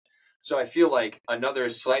inflation. So I feel like another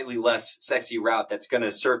slightly less sexy route that's going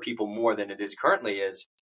to serve people more than it is currently is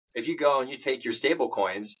if you go and you take your stable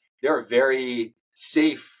coins, they're very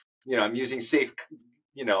safe. I'm using safe,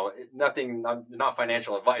 nothing, not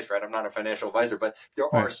financial advice, right? I'm not a financial advisor, but there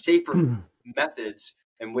are Right. safer methods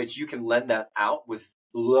in which you can lend that out with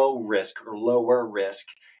low risk or lower risk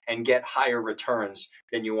and get higher returns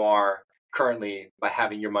than you are currently by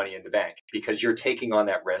having your money in the bank, because you're taking on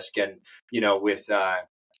that risk. And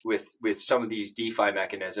with some of these DeFi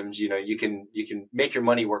mechanisms, you can make your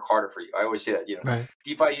money work harder for you. I always say that Right.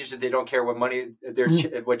 DeFi users, they don't care what money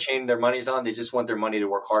what chain their money's on, they just want their money to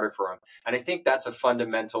work harder for them. And I think that's a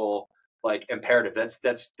fundamental like imperative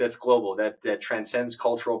that's global, that transcends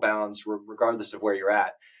cultural bounds regardless of where you're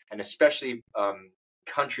at. And especially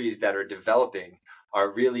countries that are developing are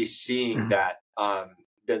really seeing that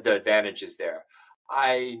the advantages there.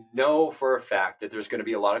 I know for a fact that there's going to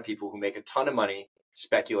be a lot of people who make a ton of money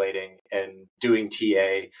speculating and doing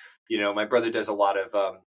TA. My brother does a lot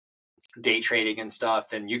of day trading and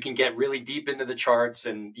stuff, and you can get really deep into the charts.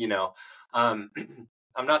 And I'm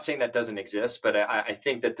not saying that doesn't exist, but I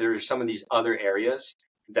think that there's some of these other areas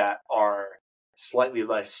that are slightly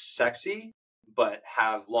less sexy but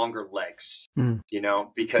have longer legs.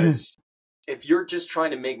 Because if you're just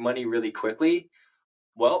trying to make money really quickly,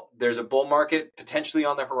 well, there's a bull market potentially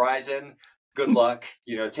on the horizon. Good luck,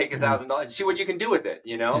 take $1,000, see what you can do with it.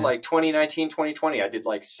 Yeah. Like 2019, 2020, I did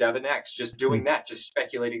like 7X just doing that, just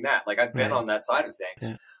speculating that. Like I've been Right. on that side of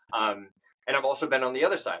things. Yeah. And I've also been on the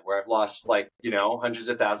other side where I've lost like, hundreds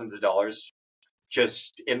of thousands of dollars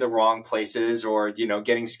just in the wrong places, or,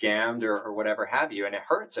 getting scammed, or whatever have you. And it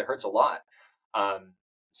hurts a lot. Um,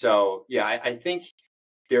 so yeah, I think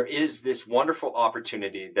there is this wonderful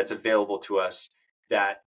opportunity that's available to us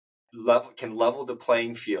that can level the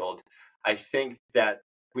playing field. I think that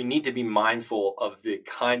we need to be mindful of the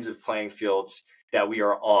kinds of playing fields that we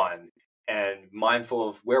are on, and mindful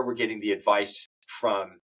of where we're getting the advice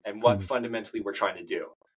from and what Hmm. fundamentally we're trying to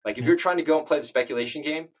do. Like if Yeah. you're trying to go and play the speculation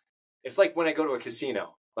game, it's like when I go to a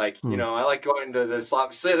casino. Like, Hmm. I like going to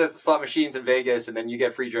sit at the slot machines in Vegas, and then you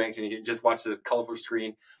get free drinks and you can just watch the colorful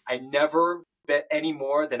screen. I never bet any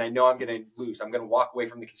more than I know I'm going to lose. I'm going to walk away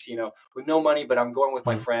from the casino with no money, but I'm going with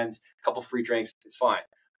my Yeah. friends, a couple free drinks. It's fine.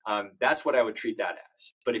 That's what I would treat that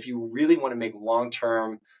as. But if you really want to make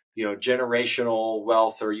long-term, generational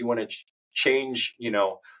wealth, or you want to change,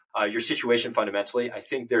 your situation fundamentally, I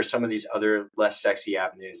think there's some of these other less sexy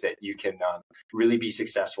avenues that you can really be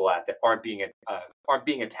successful at, that aren't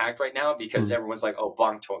being attacked right now, because Hmm. everyone's like, oh,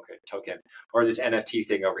 bond token, or this NFT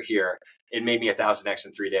thing over here. It made me 1,000x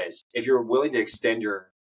in 3 days. If you're willing to extend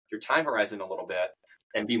your time horizon a little bit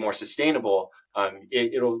and be more sustainable,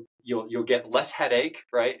 you'll get less headache,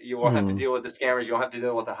 right? You won't have to Hmm. deal with the scammers. You won't have to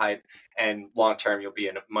deal with the hype, and long term, you'll be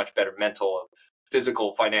in a much better mental,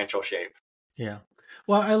 physical, financial shape. Yeah.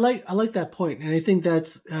 Well, I like that point, and I think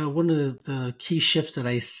that's one of the key shifts that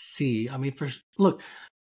I see. I mean, look,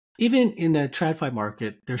 even in the TradFi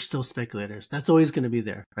market, there's still speculators. That's always going to be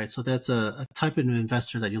there, right? So that's a type of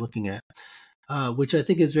investor that you're looking at, which I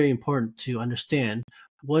think is very important to understand.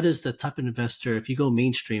 What is the type of investor? If you go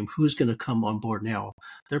mainstream, who's going to come on board now?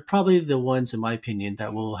 They're probably the ones, in my opinion,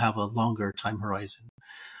 that will have a longer time horizon.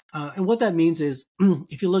 And what that means is,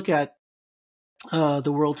 if you look at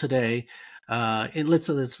the world today, and let's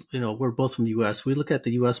say this, we're both from the U.S. We look at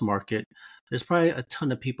the U.S. market. There's probably a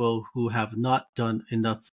ton of people who have not done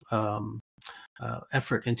enough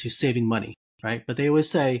effort into saving money, right? But they always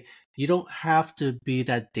say you don't have to be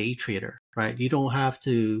that day trader, right? You don't have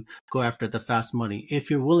to go after the fast money. If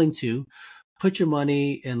you're willing to put your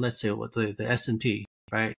money in, let's say, what the S&P,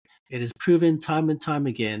 right? It is proven time and time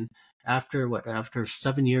again. After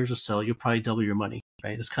 7 years or so, you'll probably double your money,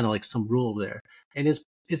 right? It's kind of like some rule there, and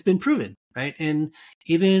it's been proven, right? And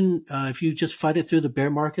even if you just fight it through the bear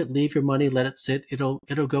market, leave your money, let it sit, it'll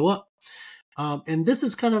go up. And this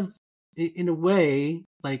is kind of, in a way,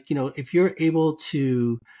 like, if you're able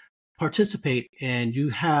to participate and you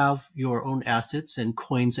have your own assets and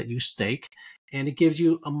coins that you stake, and it gives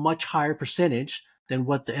you a much higher percentage than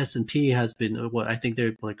what the S&P has been. What I think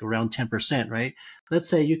they're like around 10%, right? Let's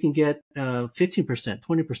say you can get 15%,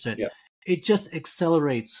 20%. Yeah. It just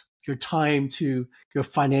accelerates your time to your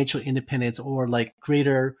financial independence, or like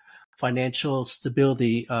greater financial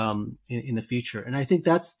stability in the future. And I think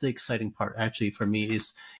that's the exciting part, actually, for me,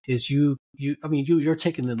 is I mean, you're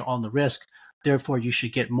taking on the risk, therefore you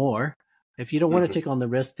should get more. If you don't want to Hmm. take on the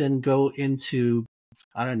risk, then go into,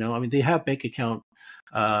 I don't know. I mean, they have bank account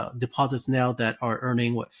deposits now that are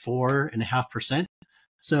earning, what, 4.5%.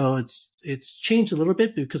 So it's changed a little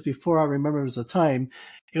bit, because before, I remember, it was a time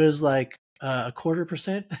it was like a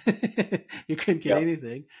 1/4%. You couldn't get Yeah.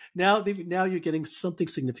 anything. Now you're getting something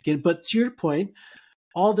significant. But to your point,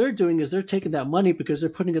 all they're doing is they're taking that money because they're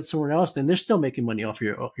putting it somewhere else, and they're still making money off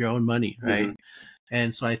your own money, right? Hmm.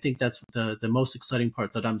 And so I think that's the most exciting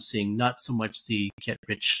part that I'm seeing, not so much the get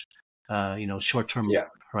rich, short term Yeah.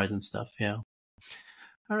 horizon stuff. Yeah.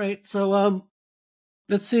 All right. So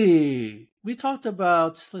let's see. We talked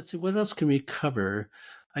about, let's see, what else can we cover?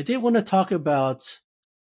 I did want to talk about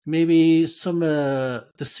maybe some the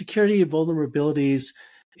security vulnerabilities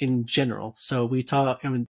in general. So I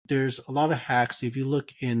mean, there's a lot of hacks. If you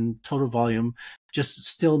look in total volume, just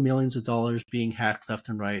still millions of dollars being hacked left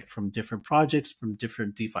and right from different projects, from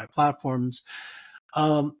different DeFi platforms.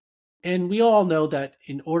 Um, and we all know that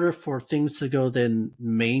in order for things to go then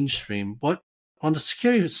mainstream, what on the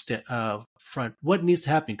security front, what needs to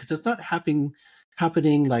happen? Because it's not happening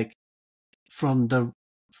like from the,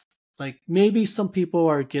 like, maybe some people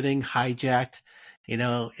are getting hijacked,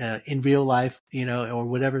 in real life, or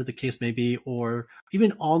whatever the case may be, or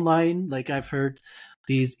even online. Like, I've heard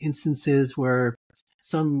these instances where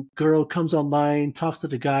some girl comes online, talks to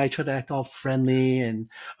the guy, try to act all friendly, and,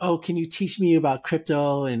 oh, can you teach me about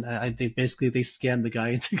crypto? And they basically they scam the guy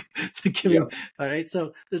into to Yeah. giving. All right,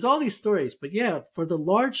 so there's all these stories, but yeah, for the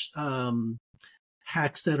large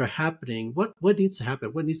hacks that are happening, what needs to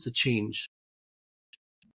happen? What needs to change?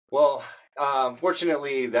 Well,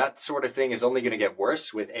 unfortunately, that sort of thing is only going to get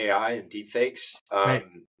worse with AI and deepfakes. Right.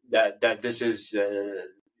 That this is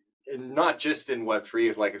not just in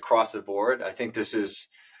Web3, like across the board. I think this is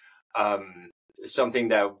something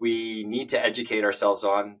that we need to educate ourselves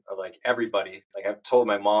on, like everybody. Like I've told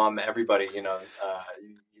my mom, everybody, you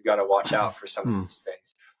got to watch out for some of these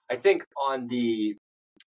things. I think on the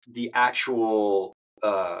actual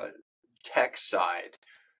tech side,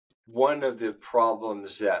 one of the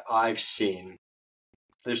problems that I've seen,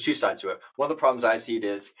 there's two sides to it. One of the problems I see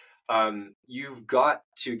is you've got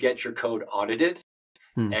to get your code audited,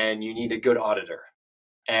 and you need a good auditor.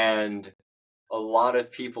 And a lot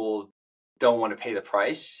of people don't want to pay the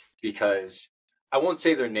price because, I won't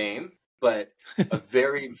say their name, but a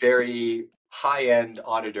very, very high-end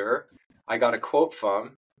auditor I got a quote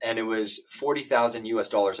from, and it was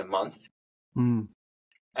 $40,000 a month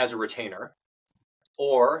as a retainer,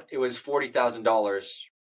 or it was $40,000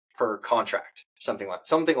 per contract,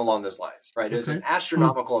 something along those lines, right? Okay. It was an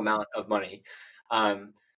astronomical amount of money.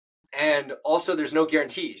 And also there's no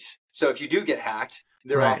guarantees. So if you do get hacked,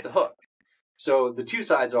 they're off the hook. So the two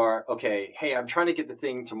sides are, okay, hey, I'm trying to get the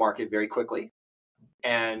thing to market very quickly,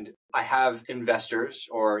 and I have investors,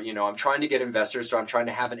 or, I'm trying to get investors. So I'm trying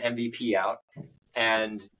to have an MVP out.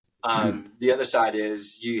 And the other side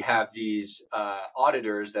is you have these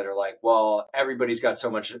auditors that are like, well, everybody's got so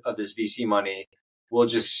much of this VC money. We'll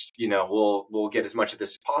just, we'll get as much of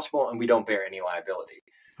this as possible, and we don't bear any liability.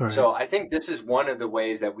 Right. So I think this is one of the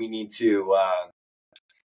ways that we need to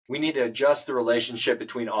adjust the relationship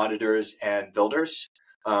between auditors and builders.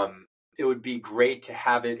 It would be great to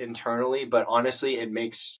have it internally, but honestly, it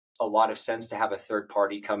makes a lot of sense to have a third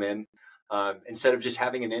party come in instead of just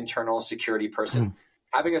having an internal security person.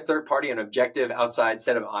 Having a third party, an objective outside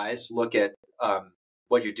set of eyes, look at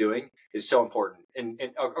what you're doing is so important, and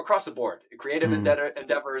across the board. Creative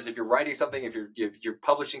endeavors. If you're writing something, if you're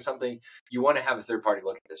publishing something, you want to have a third party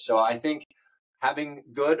look at this. So I think having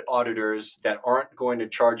good auditors that aren't going to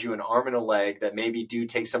charge you an arm and a leg, that maybe do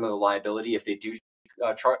take some of the liability if they do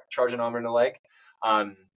charge an arm and a leg.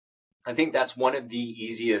 I think that's one of the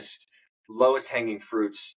easiest, lowest hanging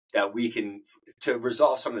fruits that we can to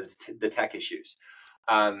resolve some of the tech issues.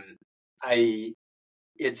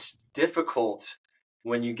 It's difficult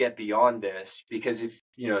when you get beyond this, because if,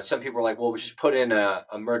 some people are like, well, we just put in a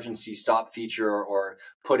emergency stop feature, or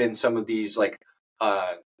put in some of these like,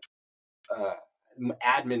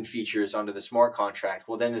 admin features onto the smart contract.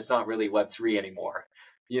 Well, then it's not really Web3 anymore.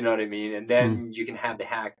 You know what I mean? And then you can have the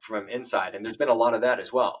hack from inside. And there's been a lot of that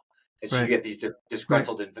as well. And so you get these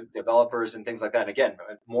disgruntled developers and things like that. And again,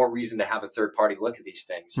 more reason to have a third party look at these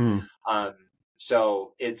things.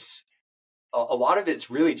 So it's a lot of it's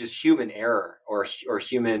really just human error, or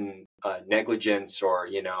human negligence, or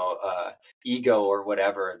ego, or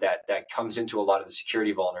whatever that comes into a lot of the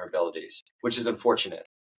security vulnerabilities, which is unfortunate.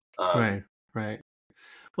 Right.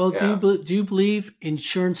 Well, do you believe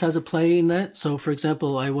insurance has a play in that? So, for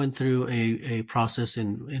example, I went through a process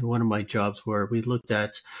in one of my jobs where we looked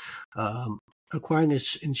at acquiring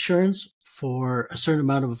insurance for a certain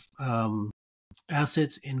amount of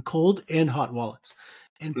assets in cold and hot wallets.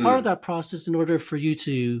 And part of that process, in order for you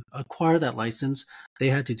to acquire that license, they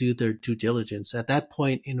had to do their due diligence. At that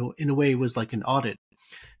point, in a way, it was like an audit.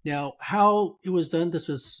 Now, how it was done, this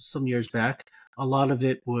was some years back. A lot of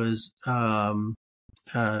it was,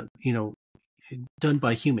 done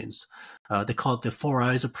by humans. They call it the 4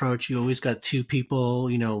 eyes approach. You always got two people,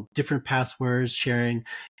 different passwords sharing,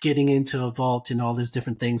 getting into a vault and all these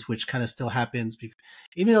different things, which kind of still happens.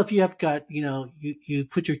 Even though if you have got, you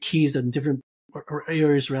put your keys in different or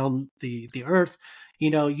areas around the earth,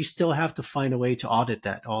 you still have to find a way to audit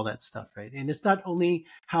all that stuff, right? And it's not only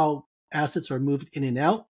how assets are moved in and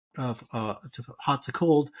out of to hot to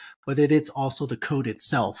cold, but it's also the code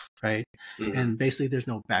itself, right? And basically there's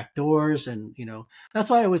no back doors, and that's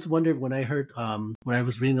why I always wondered when I heard when I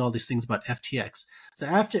was reading all these things about FTX. So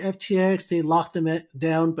after FTX, they locked them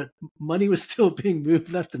down, but money was still being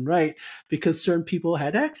moved left and right because certain people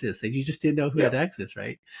had access, and you just didn't know who had access,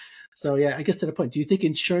 right? So yeah, I guess to the point, do you think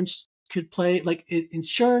insurance could play, like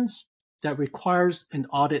insurance that requires an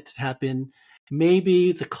audit to happen?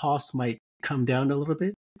 Maybe the cost might come down a little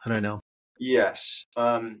bit. I don't know. Yes.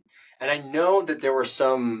 And I know that there were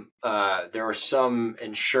some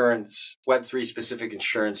insurance, Web3 specific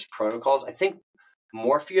insurance protocols. I think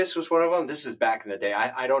Morpheus was one of them. This is back in the day.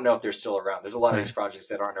 I don't know if they're still around. There's a lot of these projects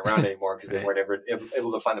that aren't around anymore because they weren't ever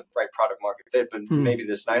able to find the right product market fit, but maybe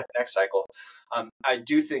this next cycle. I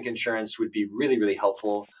do think insurance would be really, really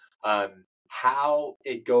helpful. How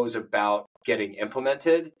it goes about getting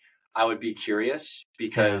implemented, I would be curious,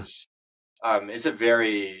 because it's a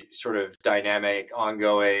very sort of dynamic,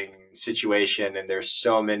 ongoing situation, and there's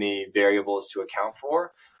so many variables to account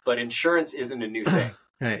for. But insurance isn't a new thing.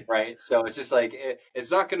 Right. right? So it's just like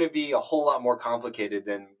it's not going to be a whole lot more complicated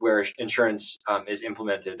than where insurance is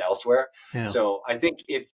implemented elsewhere. Yeah. So I think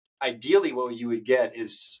if ideally what you would get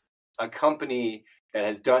is a company that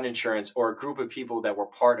has done insurance or a group of people that were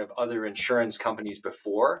part of other insurance companies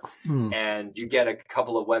before, Hmm. and you get a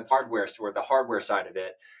couple of web hardware or the hardware side of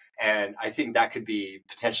it. And I think that could be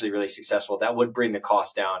potentially really successful. That would bring the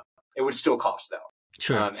cost down. It would still cost though.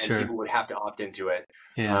 Sure. And Sure. people would have to opt into it.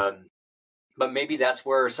 Yeah. Um, but maybe that's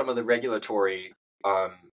where some of the regulatory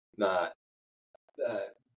um, uh, uh,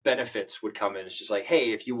 benefits would come in. It's just like,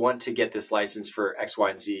 hey, if you want to get this license for X, Y,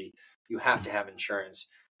 and Z, you have to have insurance.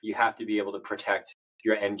 You have to be able to protect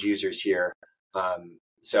your end users here.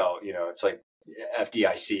 So, it's like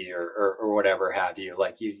FDIC or whatever have you.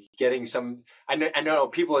 Like you getting some. I know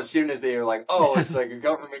people as soon as they are like, oh, it's like a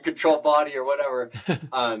government controlled body or whatever,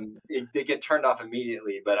 they get turned off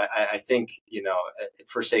immediately. But I think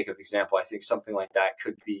for sake of example, I think something like that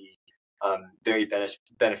could be very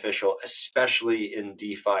beneficial, especially in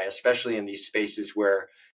DeFi, especially in these spaces where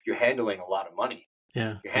you're handling a lot of money.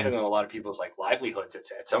 Yeah. You're Yeah. handling a lot of people's like livelihoods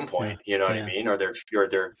at some Yeah. point, you know what I Yeah. mean? Or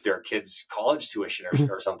their kids' college tuition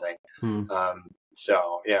or something. Hmm.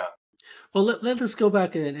 So yeah. Well, let us go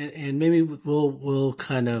back and maybe we'll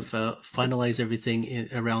kind of finalize everything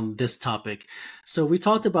around this topic. So we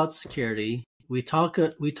talked about security. We talked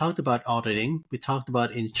about auditing. We talked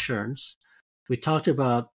about insurance. We talked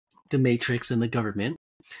about the matrix and the government.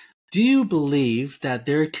 Do you believe that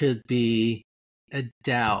there could be a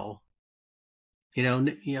DAO?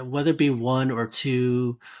 Whether it be one or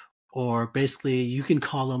two, or basically you can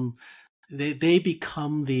call them. They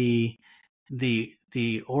become the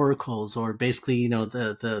oracles, or basically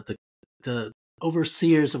the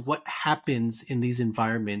overseers of what happens in these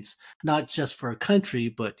environments, not just for a country,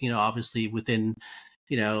 but obviously within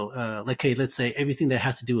like, hey, let's say everything that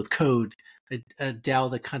has to do with code, a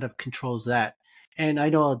DAO that kind of controls that. And I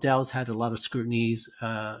know DAOs had a lot of scrutinies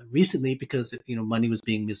recently because money was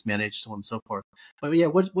being mismanaged, so on and so forth. But yeah,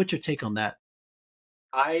 what's your take on that?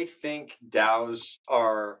 I think DAOs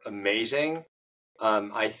are amazing.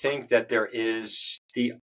 I think that there is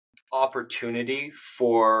the opportunity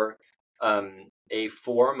for a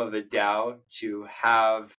form of a DAO to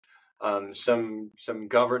have some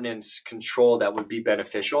governance control that would be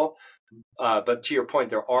beneficial. But to your point,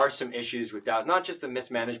 there are some issues with DAOs, not just the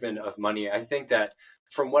mismanagement of money. I think that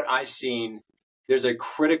from what I've seen, there's a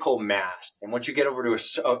critical mass, and once you get over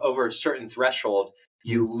a certain threshold, Mm,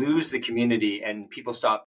 you lose the community and people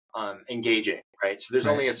stop engaging. Right, so there's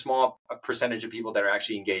right. only a small percentage of people that are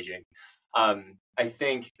actually engaging. I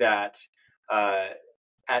think that uh,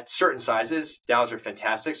 at certain sizes, DAOs are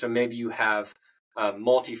fantastic. So maybe you have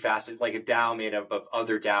multifaceted, like a DAO made up of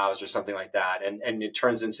other DAOs or something like that, and it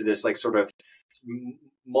turns into this like sort of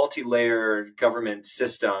multi-layered government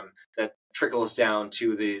system that trickles down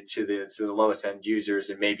to the lowest end users.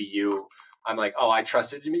 And maybe I'm like, oh, I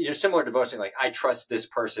trust it. You're similar to voting, like I trust this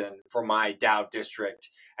person for my DAO district,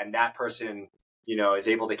 and that person is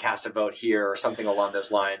able to cast a vote here or something along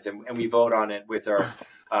those lines, and we vote on it with our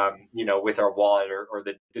with our wallet or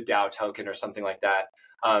the DAO token or something like that.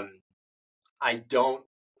 I don't.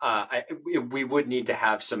 We would need to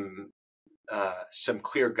have some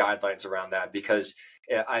clear guidelines around that, because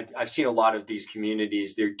I've seen a lot of these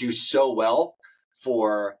communities. They do so well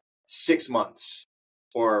for 6 months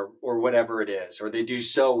or whatever it is, or they do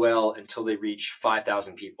so well until they reach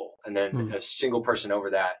 5,000 people, and then Mm, a single person over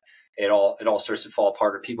that, it all starts to fall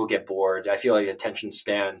apart, or people get bored. I feel like attention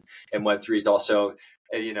span in Web3 is also,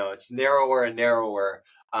 it's narrower and narrower.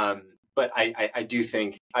 But I do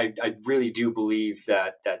think I really do believe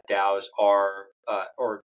that DAOs are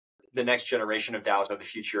or the next generation of DAOs are the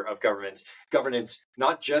future of governance,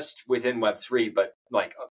 not just within Web3, but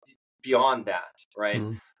like beyond that, right?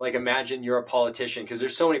 mm, Like imagine you're a politician, because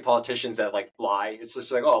there's so many politicians that like lie. It's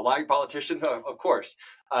just like, oh, lying politician, oh, of course,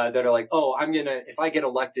 that are like, oh, if I get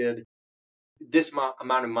elected, this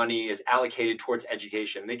amount of money is allocated towards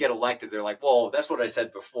education. They get elected, they're like, well, that's what I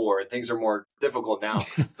said before. Things are more difficult now.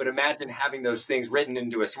 But imagine having those things written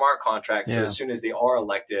into a smart contract. So yeah. as soon as they are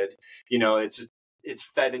elected, it's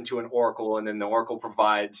fed into an oracle, and then the oracle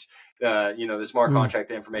provides the smart Mm, contract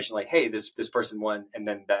the information like, hey, this person won, and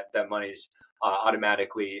then that money's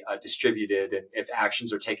automatically distributed. And if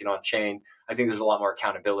actions are taken on chain, I think there's a lot more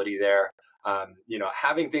accountability there.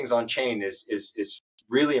 Having things on chain is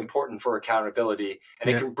really important for accountability, and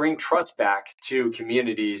it yeah. can bring trust back to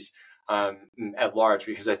communities at large,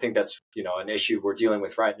 because I think that's an issue we're dealing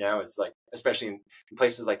with right now. It's like, especially in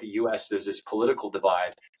places like the US, there's this political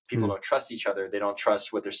divide. People Mm, don't trust each other. They don't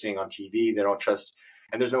trust what they're seeing on TV. They don't trust,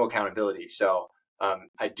 and there's no accountability. So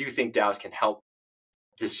I do think DAOs can help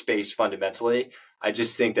this space fundamentally. I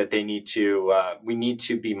just think that they need to we need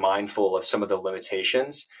to be mindful of some of the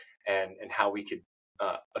limitations and how we could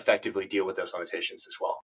effectively deal with those limitations as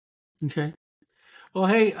well. Okay. Well,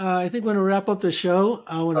 hey, I think we're going to wrap up the show.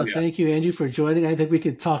 I want to Okay. thank you, Andrew, for joining. I think we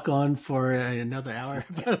could talk on for another hour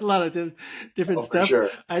about a lot of different Oh, for stuff. sure.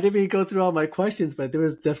 I didn't even go through all my questions, but there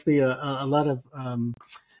was definitely a lot of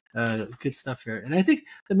good stuff here. And I think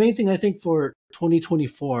the main thing, I think for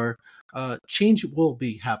 2024, change will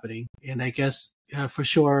be happening. And I guess for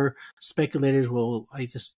sure, speculators will,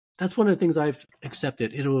 that's one of the things I've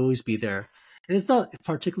accepted. It'll always be there. And it's not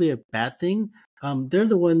particularly a bad thing. They're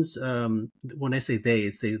the ones, when I say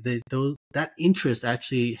those, that interest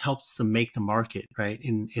actually helps to make the market, right?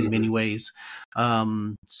 In many ways.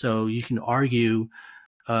 So you can argue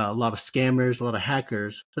a lot of scammers, a lot of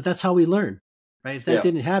hackers, but that's how we learn, right? If that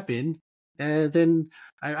didn't happen, then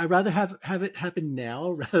I'd rather have it happen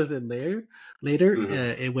now rather than later,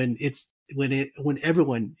 when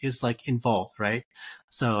everyone is like involved, right?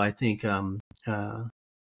 So I think,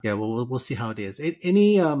 yeah, we'll see how it is.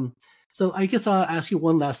 So I guess I'll ask you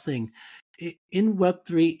one last thing. In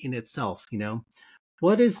Web3 in itself,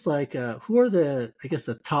 what is like, who are the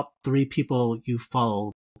top 3 people you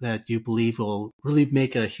follow that you believe will really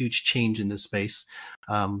make a huge change in this space?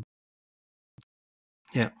 Yeah.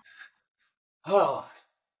 Oh,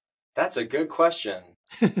 that's a good question.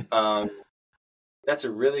 That's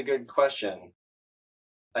a really good question.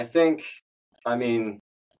 I mean,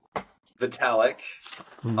 Vitalik,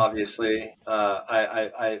 obviously,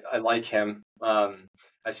 I like him.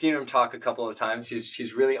 I've seen him talk a couple of times.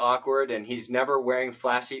 He's really awkward, and he's never wearing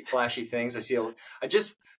flashy things.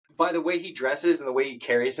 By the way he dresses and the way he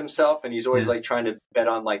carries himself, and he's always like trying to bet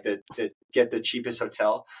on like get the cheapest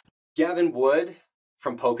hotel. Gavin Wood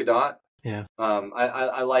from Polkadot. Yeah.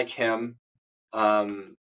 I like him.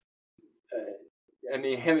 I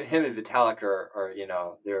mean, him and Vitalik are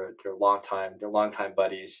they're longtime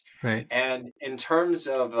buddies. Right. And in terms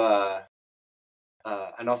of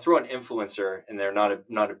and I'll throw an influencer in there, not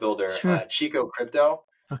a builder. Sure. Chico Crypto.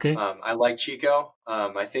 Okay. I like Chico.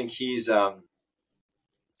 I think he's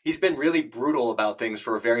been really brutal about things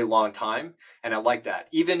for a very long time, and I like that.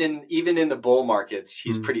 Even in the bull markets,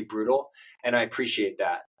 he's pretty brutal, and I appreciate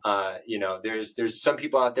that. There's some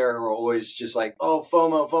people out there who are always just like, oh,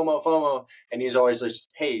 FOMO, and he's always like,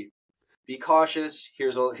 hey, be cautious.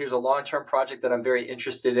 Here's a long-term project that I'm very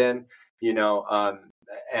interested in. I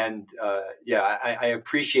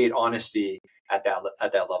appreciate honesty at that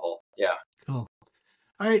level. Yeah. Cool.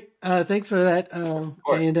 All right. Thanks for that.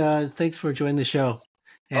 And thanks for joining the show.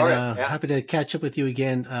 And happy to catch up with you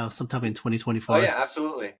again sometime in 2024. Oh, yeah,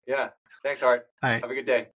 absolutely. Yeah. Thanks, Art. All right. Have a good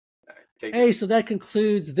day. Hey, so that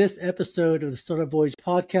concludes this episode of the Startup Voyage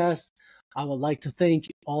podcast. I would like to thank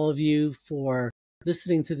all of you for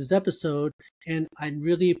listening to this episode, and I'd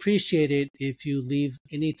really appreciate it if you leave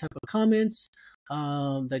any type of comments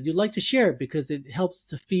that you'd like to share, because it helps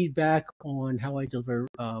to feedback on how I deliver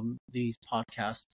these podcasts.